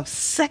evidence of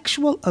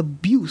sexual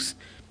abuse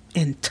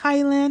in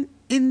Thailand,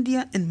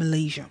 India, and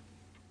Malaysia.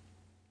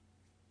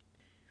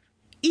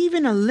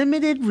 Even a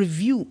limited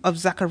review of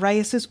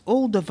Zacharias'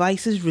 old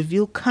devices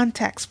revealed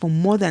contacts for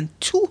more than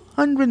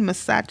 200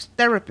 massage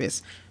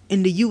therapists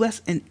in the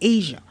U.S. and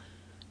Asia,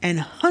 and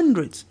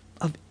hundreds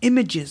of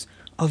images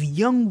of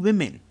young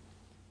women,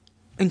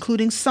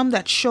 including some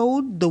that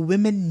showed the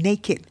women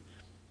naked.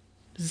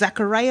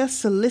 Zacharias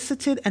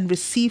solicited and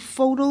received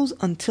photos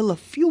until a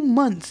few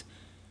months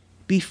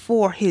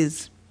before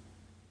his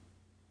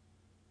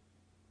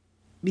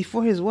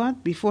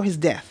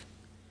death.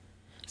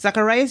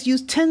 Zacharias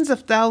used tens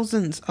of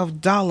thousands of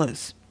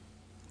dollars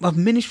of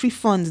ministry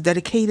funds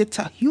dedicated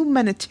to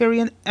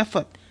humanitarian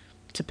effort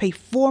to pay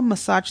 4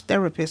 massage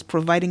therapists,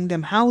 providing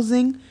them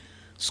housing,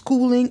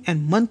 schooling,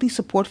 and monthly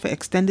support for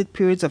extended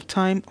periods of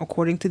time,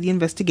 according to the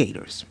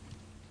investigators.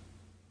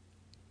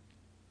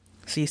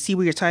 So you see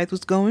where your tithe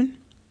was going?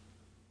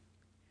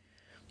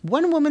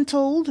 One woman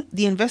told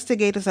the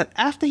investigators that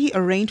after he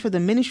arranged for the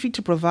ministry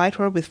to provide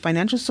her with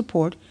financial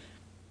support,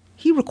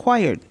 he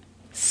required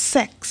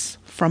sex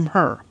from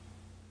her.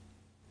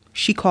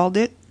 She called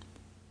it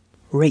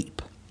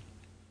rape.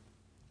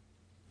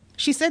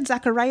 She said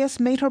Zacharias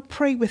made her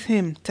pray with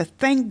him to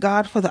thank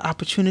God for the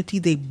opportunity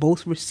they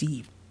both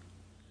received.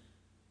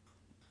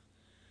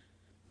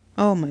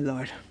 Oh my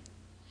Lord.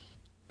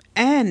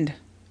 And,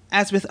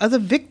 as with other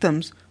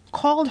victims,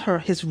 called her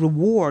his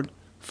reward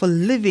for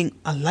living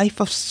a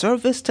life of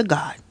service to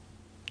God,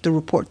 the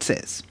report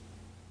says.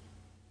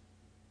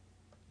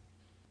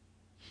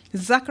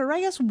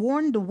 Zacharias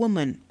warned the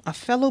woman, a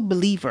fellow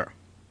believer.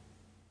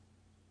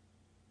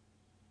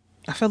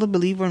 A fellow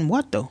believer in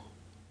what, though?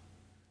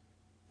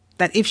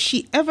 That if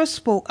she ever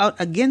spoke out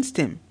against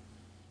him,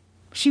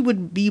 she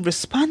would be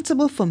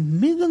responsible for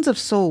millions of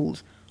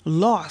souls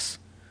lost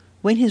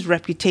when his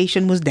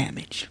reputation was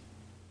damaged.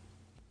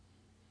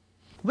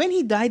 When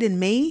he died in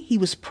May, he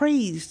was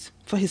praised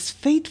for his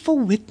faithful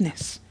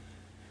witness,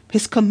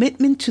 his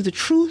commitment to the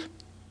truth,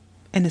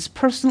 and his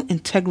personal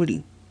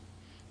integrity.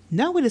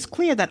 Now it is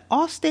clear that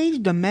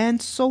offstage, the man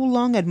so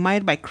long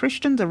admired by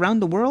Christians around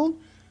the world,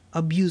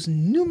 abused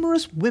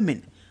numerous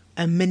women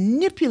and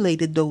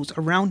manipulated those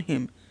around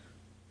him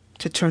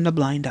to turn a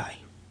blind eye.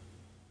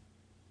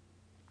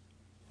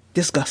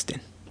 Disgusting.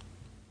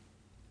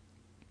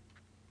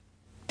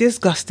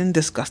 Disgusting,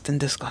 disgusting,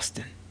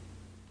 disgusting.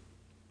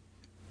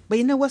 But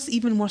you know what's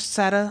even more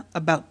sadder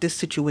about this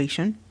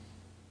situation?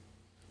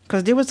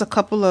 Because there was a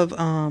couple of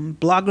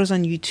bloggers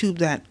on YouTube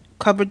that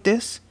covered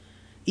this,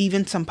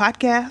 even some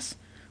podcasts,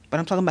 but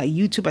I'm talking about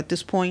YouTube at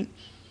this point,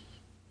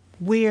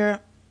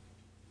 where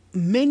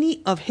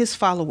many of his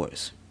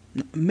followers,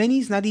 many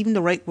is not even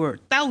the right word,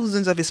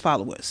 thousands of his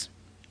followers,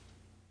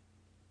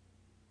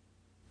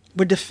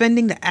 were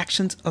defending the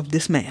actions of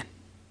this man.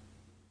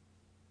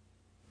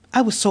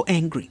 I was so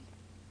angry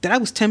that I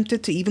was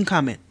tempted to even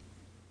comment,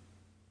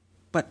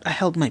 but I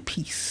held my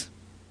peace.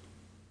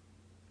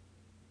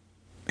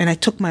 And I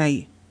took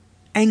my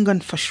anger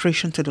and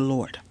frustration to the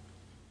Lord.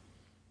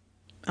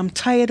 I'm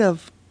tired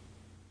of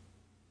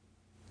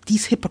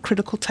these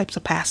hypocritical types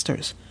of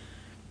pastors.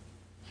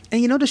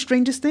 And you know the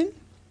strangest thing?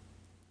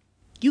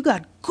 You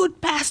got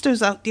good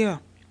pastors out there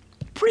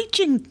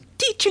preaching,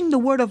 teaching the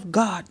word of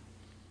God.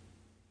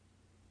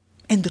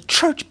 And the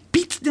church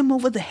beats them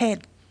over the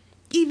head.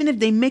 Even if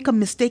they make a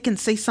mistake and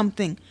say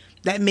something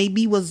that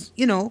maybe was,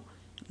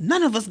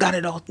 none of us got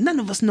it all. None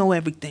of us know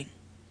everything.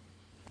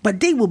 But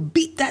they will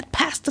beat that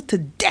pastor to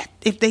death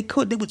if they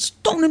could. They would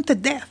stone him to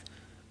death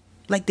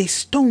like they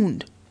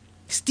stoned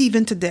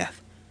Stephen to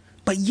death.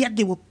 But yet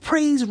they will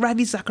praise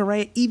Ravi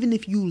Zachariah even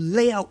if you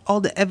lay out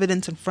all the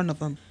evidence in front of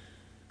them.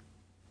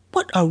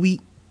 What have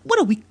we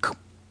come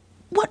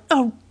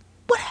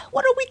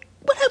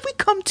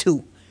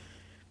to?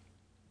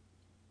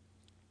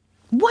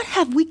 What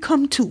have we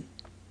come to?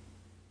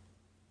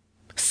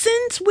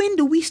 Since when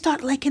do we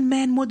start liking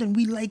man more than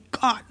we like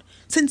God?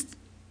 Since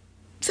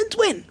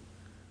when?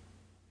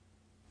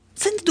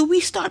 Since do we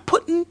start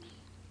putting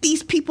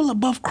these people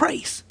above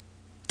Christ?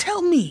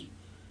 Tell me.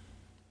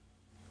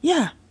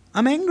 Yeah,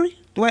 I'm angry.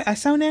 Do I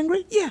sound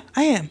angry? Yeah,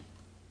 I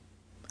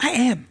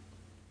am.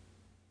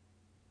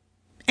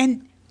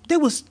 And there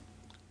was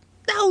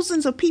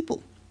thousands of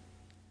people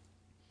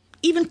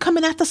even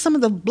coming after some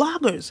of the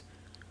bloggers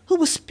who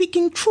were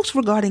speaking truth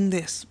regarding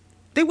this.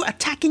 They were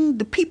attacking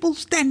the people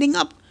standing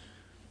up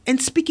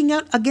and speaking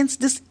out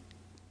against this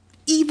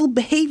evil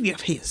behavior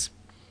of his.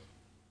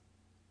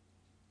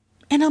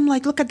 And I'm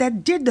like, look at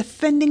that. They're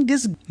defending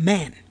this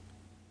man.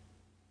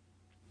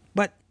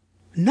 But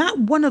not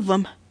one of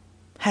them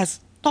has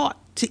thought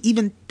to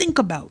even think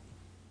about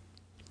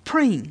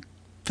praying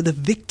for the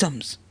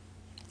victims,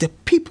 the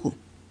people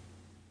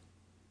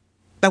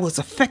that was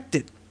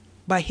affected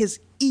by his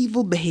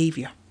evil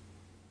behavior.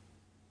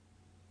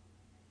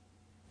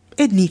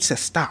 It needs to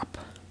stop.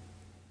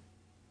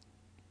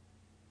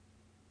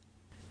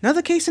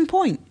 Another case in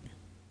point.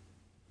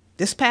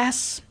 This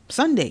past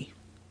Sunday,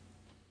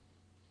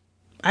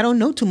 I don't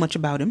know too much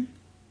about him,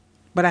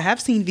 but I have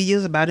seen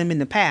videos about him in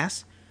the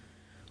past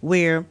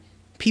where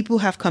people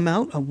have come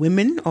out,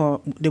 women,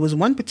 or there was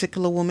one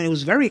particular woman, it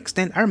was very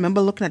extent. I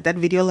remember looking at that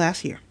video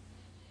last year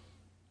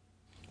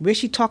where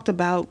she talked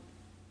about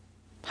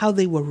how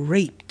they were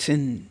raped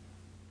and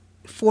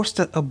forced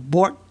to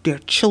abort their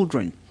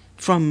children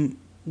from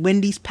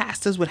when these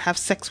pastors would have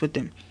sex with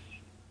them.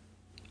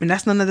 And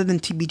that's none other than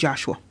TB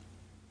Joshua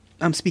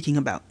I'm speaking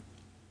about.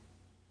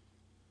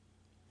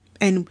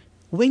 And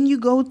when you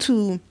go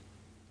to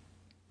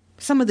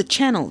some of the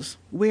channels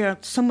where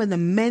some of the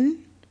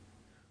men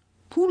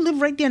who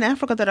live right there in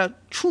Africa that are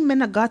true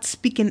men of God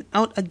speaking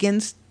out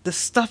against the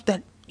stuff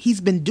that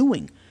he's been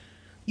doing,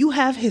 you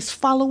have his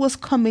followers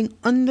coming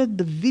under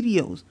the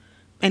videos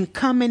and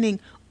commenting,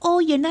 oh,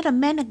 you're not a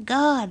man of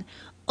God.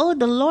 Oh,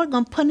 the Lord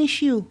gonna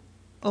punish you.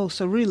 Oh,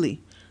 so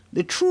really,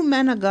 the true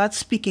man of God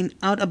speaking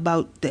out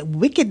about the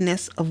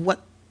wickedness of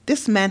what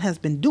this man has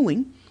been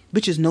doing,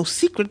 which is no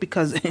secret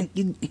because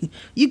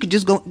you could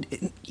just go,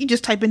 you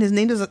just type in his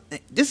name.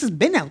 This has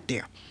been out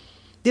there.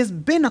 There's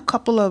been a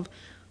couple of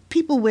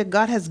people where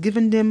God has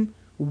given them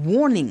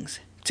warnings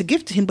to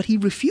give to him, but he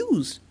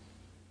refused.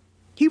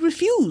 He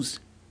refused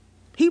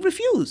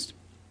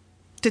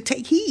to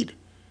take heed.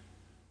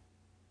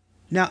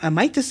 Now, am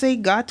I to say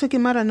God took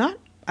him out or not?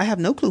 I have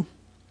no clue.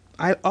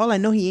 All I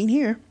know, he ain't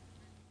here.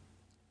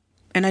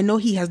 And I know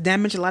he has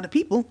damaged a lot of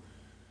people.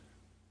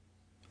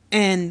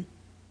 And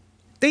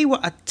they were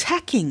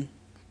attacking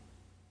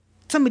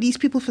some of these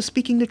people for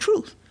speaking the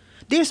truth.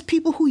 There's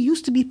people who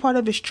used to be part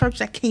of his church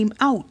that came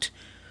out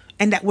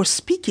and that were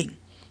speaking.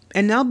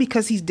 And now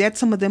because he's dead,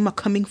 some of them are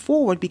coming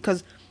forward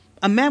because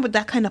a man with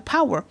that kind of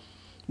power,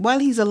 while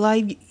he's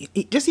alive,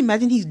 just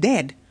imagine he's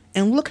dead.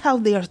 And look how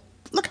they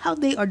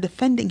are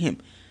defending him.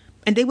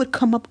 And they would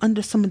come up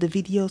under some of the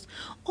videos.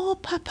 Oh,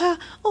 Papa.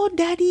 Oh,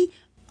 Daddy.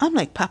 I'm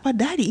like, Papa,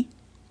 Daddy?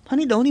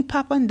 Honey, the only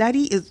Papa and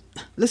Daddy is...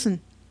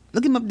 Listen,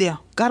 look him up there.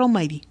 God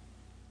Almighty.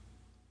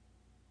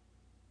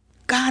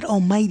 God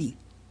Almighty.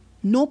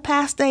 No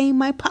pastor ain't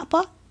my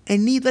Papa,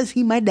 and neither is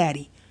he my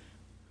daddy.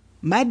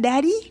 My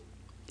daddy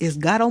is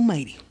God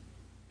Almighty.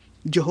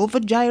 Jehovah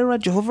Jireh,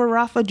 Jehovah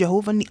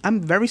Rapha, I'm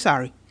very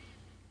sorry.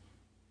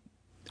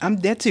 I'm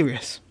dead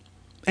serious.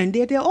 And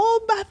they're all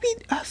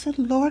bappy. I said,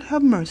 Lord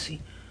have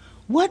mercy.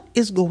 What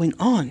is going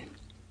on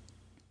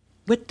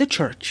with the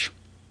church?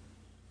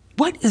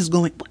 What has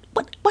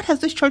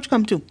this church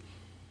come to?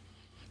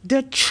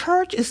 The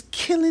church is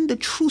killing the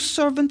true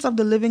servants of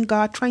the living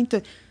God, trying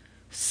to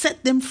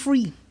set them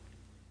free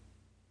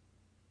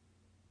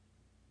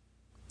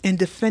and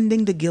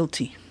defending the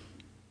guilty.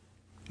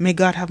 May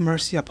God have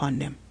mercy upon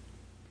them.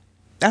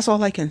 That's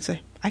all I can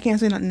say. I can't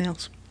say nothing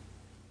else.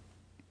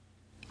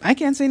 I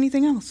can't say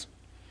anything else.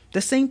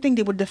 The same thing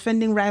they were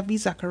defending Ravi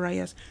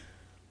Zacharias.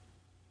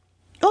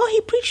 Oh,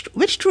 he preached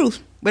which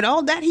truth? With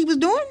all that he was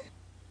doing?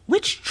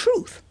 Which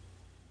truth?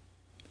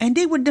 And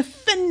they were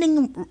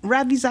defending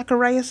Ravi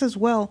Zacharias as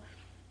well.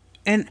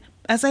 And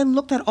as I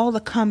looked at all the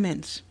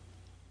comments,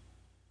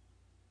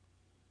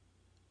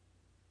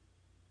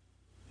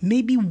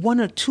 maybe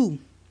one or two,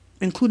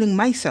 including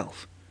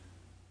myself,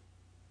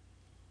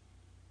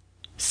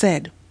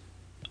 said,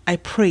 I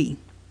pray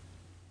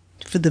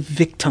for the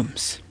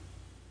victims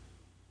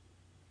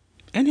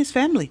and his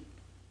family,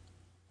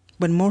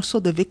 but more so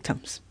the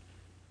victims.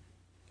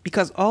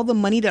 Because all the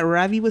money that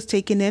Ravi was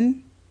taking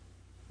in,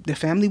 the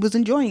family was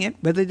enjoying it,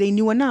 whether they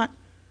knew or not.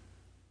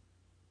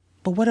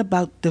 But what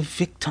about the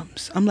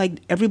victims? I'm like,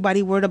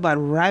 everybody worried about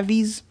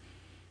Ravi's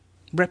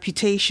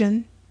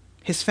reputation,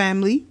 his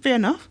family, fair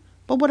enough.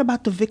 But what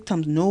about the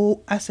victims?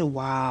 No, I said,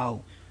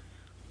 wow,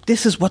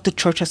 this is what the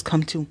church has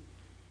come to.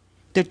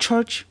 The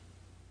church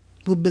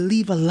will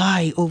believe a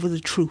lie over the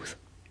truth.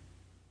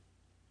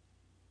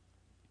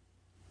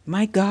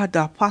 My God,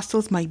 the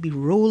apostles might be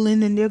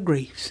rolling in their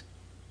graves.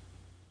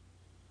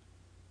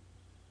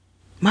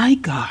 My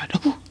God.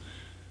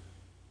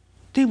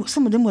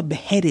 Some of them were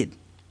beheaded.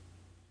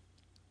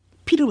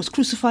 Peter was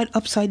crucified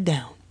upside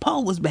down.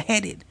 Paul was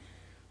beheaded.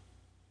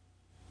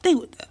 They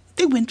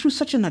went through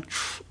so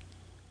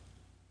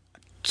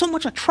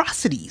much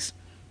atrocities.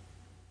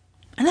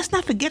 And let's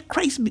not forget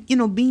Christ,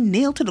 being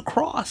nailed to the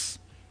cross.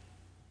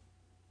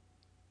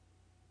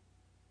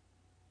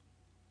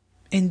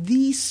 And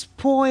these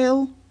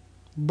spoiled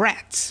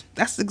brats,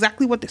 that's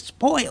exactly what they're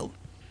spoiled.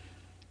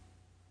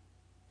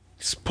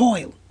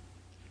 Spoiled.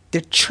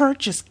 The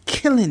church is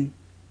killing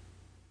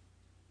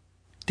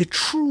the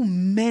true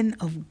men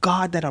of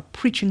God that are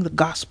preaching the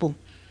gospel.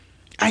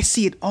 I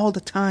see it all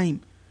the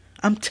time.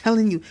 I'm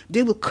telling you,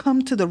 they will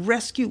come to the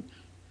rescue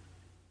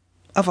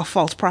of a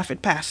false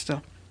prophet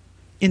pastor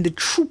and the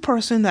true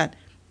person that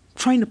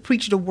trying to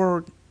preach the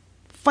word,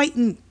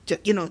 fighting,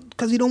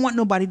 because he don't want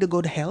nobody to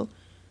go to hell,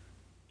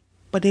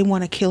 but they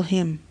want to kill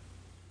him.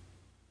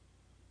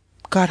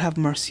 God have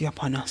mercy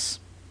upon us.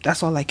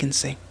 That's all I can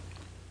say.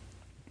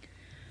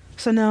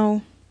 So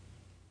now,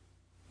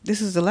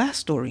 this is the last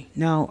story.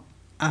 Now,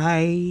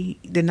 I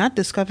did not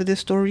discover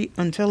this story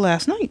until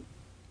last night.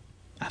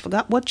 I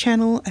forgot what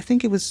channel. I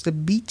think it was the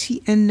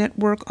BTN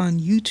network on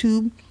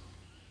YouTube.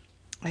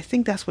 I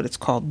think that's what it's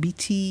called.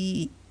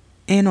 BTN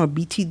or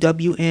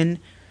BTWN.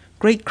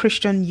 Great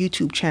Christian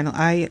YouTube channel.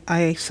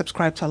 I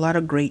subscribe to a lot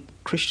of great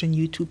Christian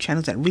YouTube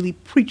channels that really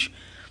preach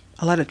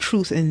a lot of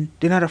truth, and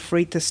they're not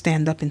afraid to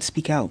stand up and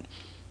speak out.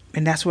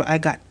 And that's where I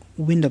got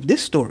wind of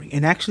this story.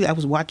 And actually, I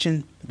was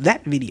watching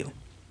that video.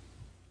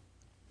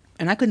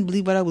 And I couldn't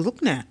believe what I was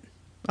looking at.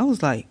 I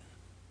was like,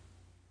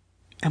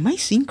 am I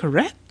seeing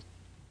correct?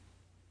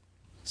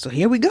 So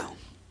here we go.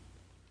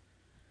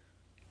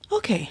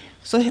 Okay,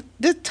 so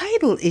the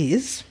title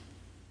is,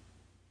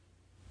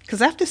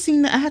 because after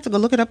seeing that, I had to go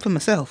look it up for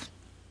myself.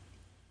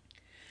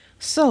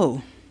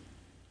 So,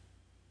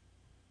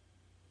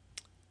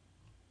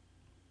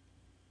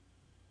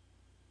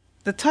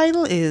 the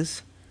title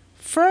is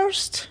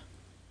First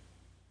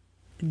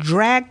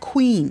Drag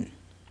Queen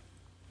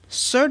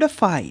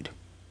Certified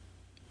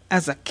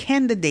as a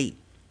Candidate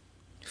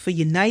for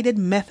United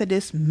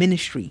Methodist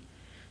Ministry,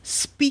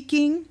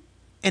 Speaking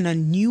in a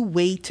New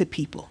Way to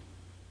People.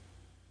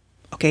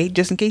 Okay,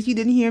 just in case you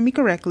didn't hear me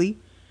correctly,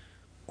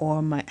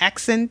 or my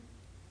accent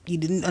you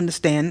didn't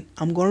understand,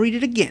 I'm going to read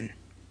it again.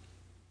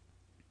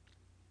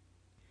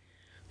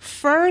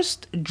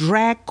 First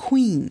drag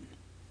queen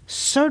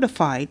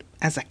certified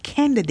as a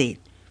candidate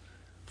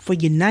for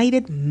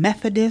United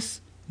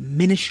Methodist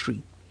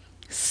Ministry,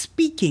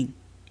 speaking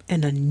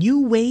in a new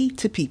way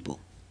to people.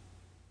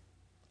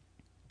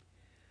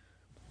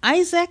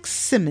 Isaac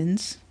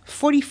Simmons,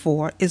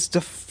 44, is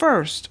the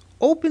first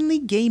openly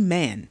gay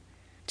man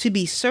to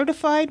be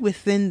certified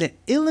within the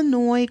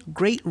Illinois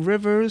Great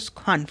Rivers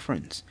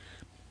Conference,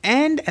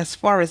 and as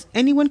far as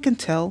anyone can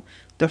tell,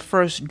 the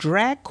first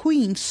drag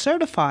queen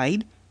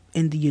certified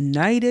in the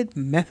United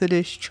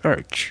Methodist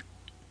Church.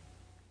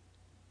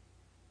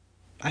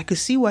 I could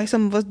see why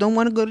some of us don't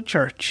want to go to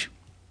church.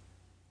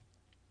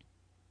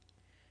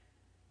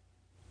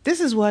 This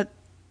is what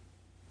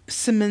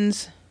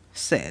Simmons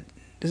said.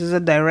 This is a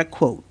direct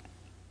quote.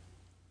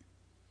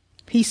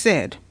 He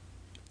said,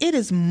 "It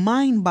is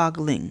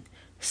mind-boggling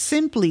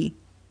simply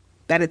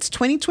that it's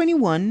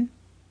 2021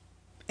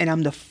 and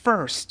I'm the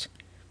first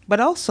But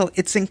also,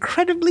 it's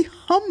incredibly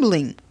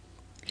humbling,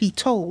 he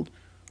told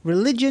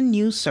Religion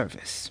News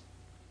Service.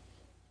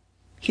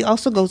 He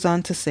also goes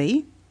on to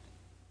say,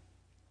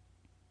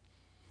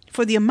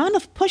 for the amount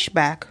of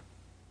pushback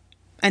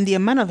and the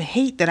amount of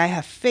hate that I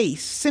have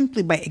faced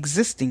simply by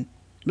existing,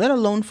 let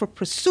alone for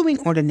pursuing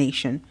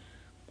ordination,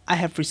 I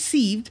have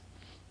received,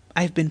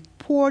 I've been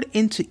poured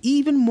into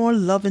even more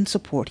love and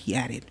support, he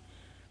added.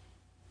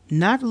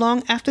 Not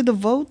long after the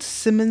vote,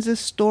 Simmons'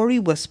 story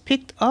was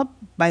picked up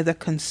by the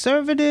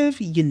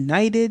conservative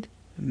United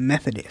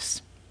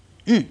Methodists.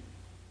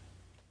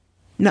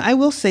 Now, I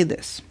will say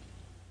this.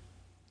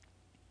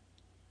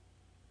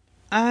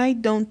 I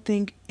don't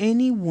think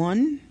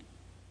anyone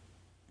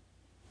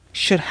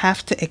should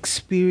have to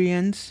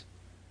experience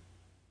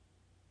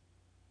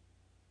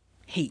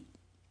hate,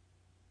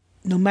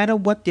 no matter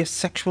what their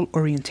sexual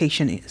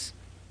orientation is.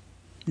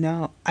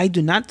 Now, I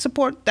do not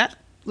support that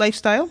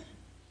lifestyle.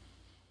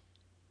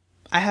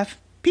 I have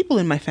people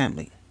in my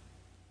family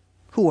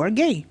who are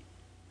gay.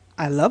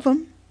 I love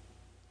them.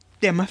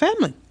 They're my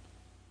family.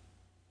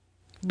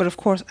 But of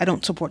course, I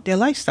don't support their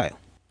lifestyle.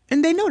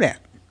 And they know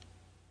that.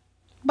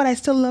 But I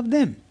still love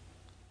them.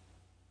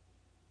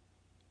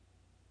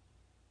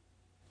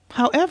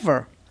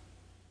 However,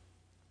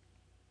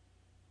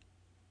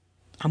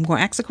 I'm going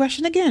to ask the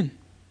question again.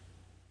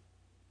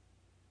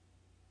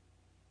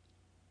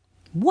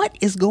 What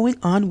is going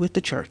on with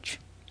the church?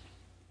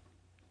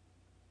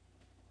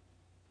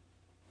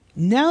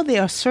 Now they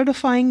are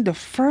certifying the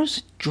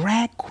first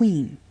drag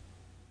queen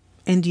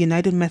in the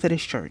United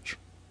Methodist Church.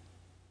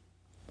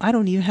 I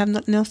don't even have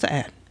nothing else to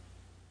add.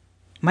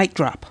 Mic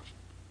drop.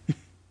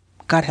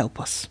 God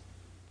help us.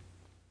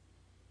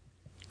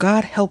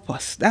 God help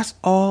us. That's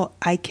all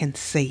I can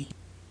say.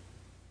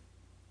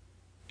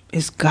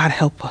 Is God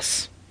help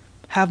us.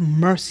 Have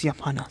mercy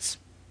upon us.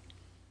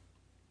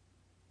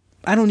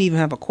 I don't even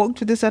have a quote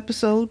for this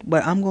episode,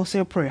 but I'm going to say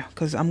a prayer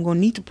because I'm going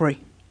to need to pray.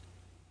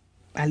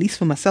 At least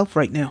for myself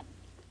right now.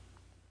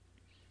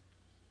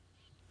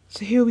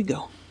 So here we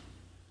go.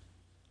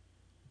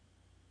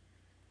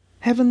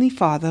 Heavenly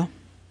Father,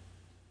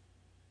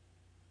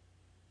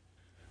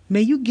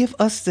 may you give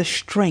us the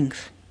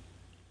strength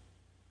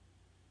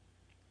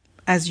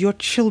as your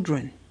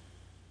children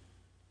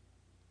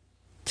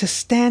to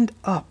stand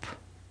up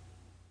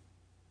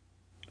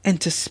and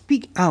to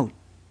speak out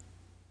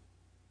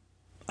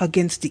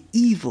against the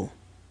evil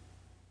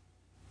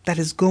that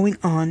is going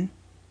on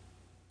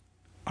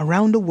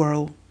around the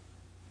world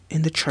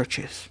in the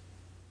churches.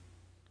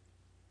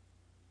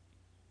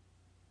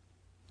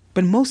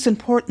 But most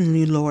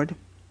importantly, Lord,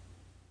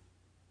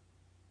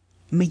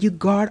 may you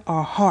guard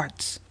our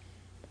hearts,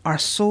 our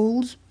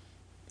souls,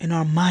 and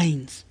our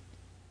minds.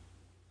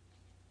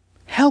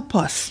 Help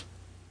us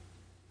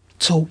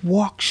to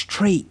walk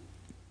straight,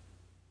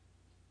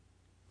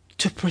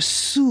 to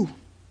pursue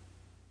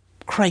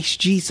Christ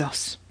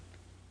Jesus.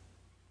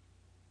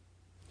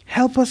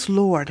 Help us,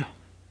 Lord,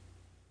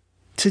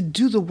 to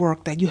do the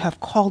work that you have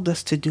called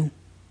us to do.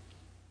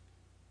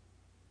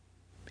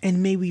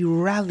 And may we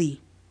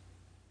rally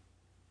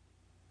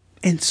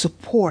and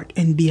support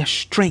and be a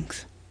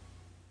strength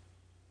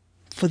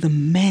for the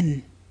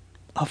men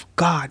of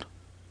God,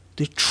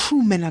 the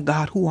true men of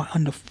God who are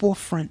on the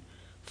forefront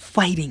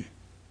fighting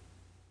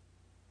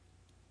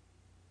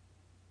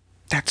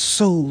that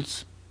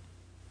souls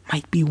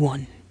might be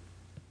won.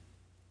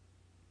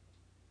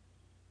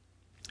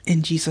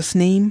 In Jesus'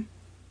 name,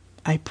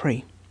 I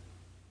pray.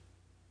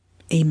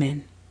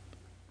 Amen.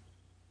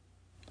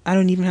 I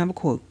don't even have a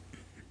quote.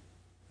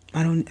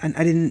 I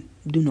didn't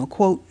do no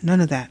quote, none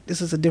of that. This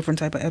is a different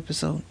type of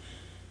episode.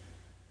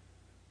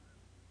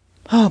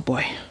 Oh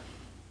boy.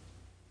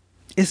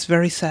 It's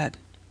very sad.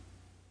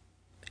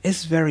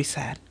 It's very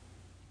sad.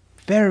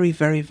 Very,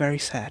 very, very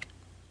sad.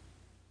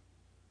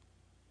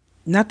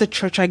 Not the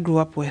church I grew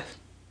up with.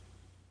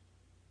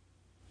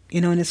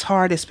 And it's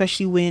hard,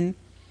 especially when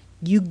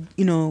you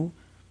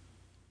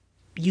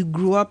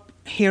grew up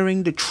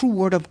hearing the true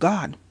word of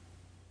God.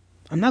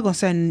 I'm not going to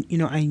say,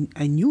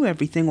 I knew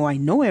everything or I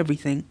know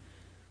everything,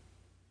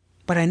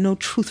 but I know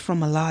truth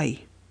from a lie.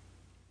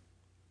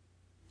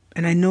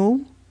 And I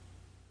know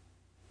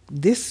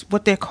this,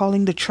 what they're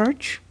calling the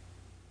church,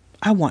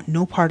 I want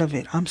no part of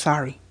it. I'm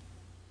sorry.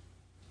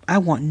 I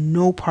want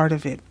no part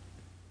of it.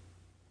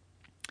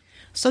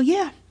 So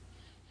yeah.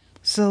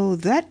 So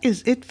that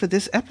is it for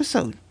this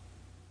episode.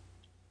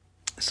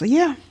 So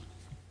yeah.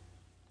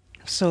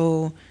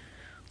 So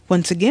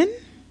once again,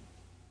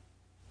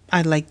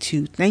 I'd like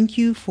to thank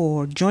you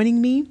for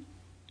joining me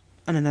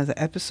on another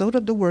episode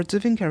of the Words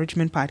of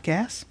Encouragement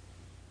podcast.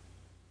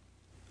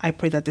 I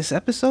pray that this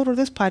episode or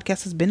this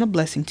podcast has been a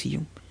blessing to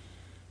you.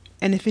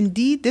 And if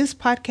indeed this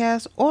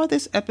podcast or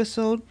this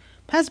episode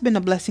has been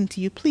a blessing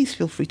to you, please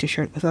feel free to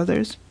share it with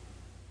others.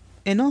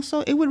 And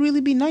also, it would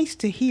really be nice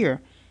to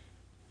hear,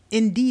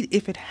 indeed,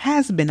 if it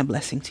has been a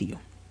blessing to you.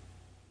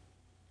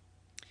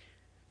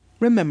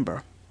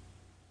 Remember,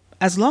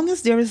 as long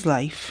as there is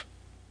life,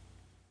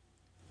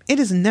 it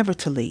is never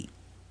too late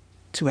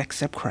to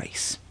accept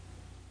Christ.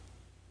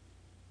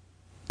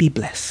 Be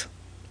blessed.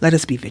 Let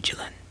us be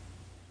vigilant.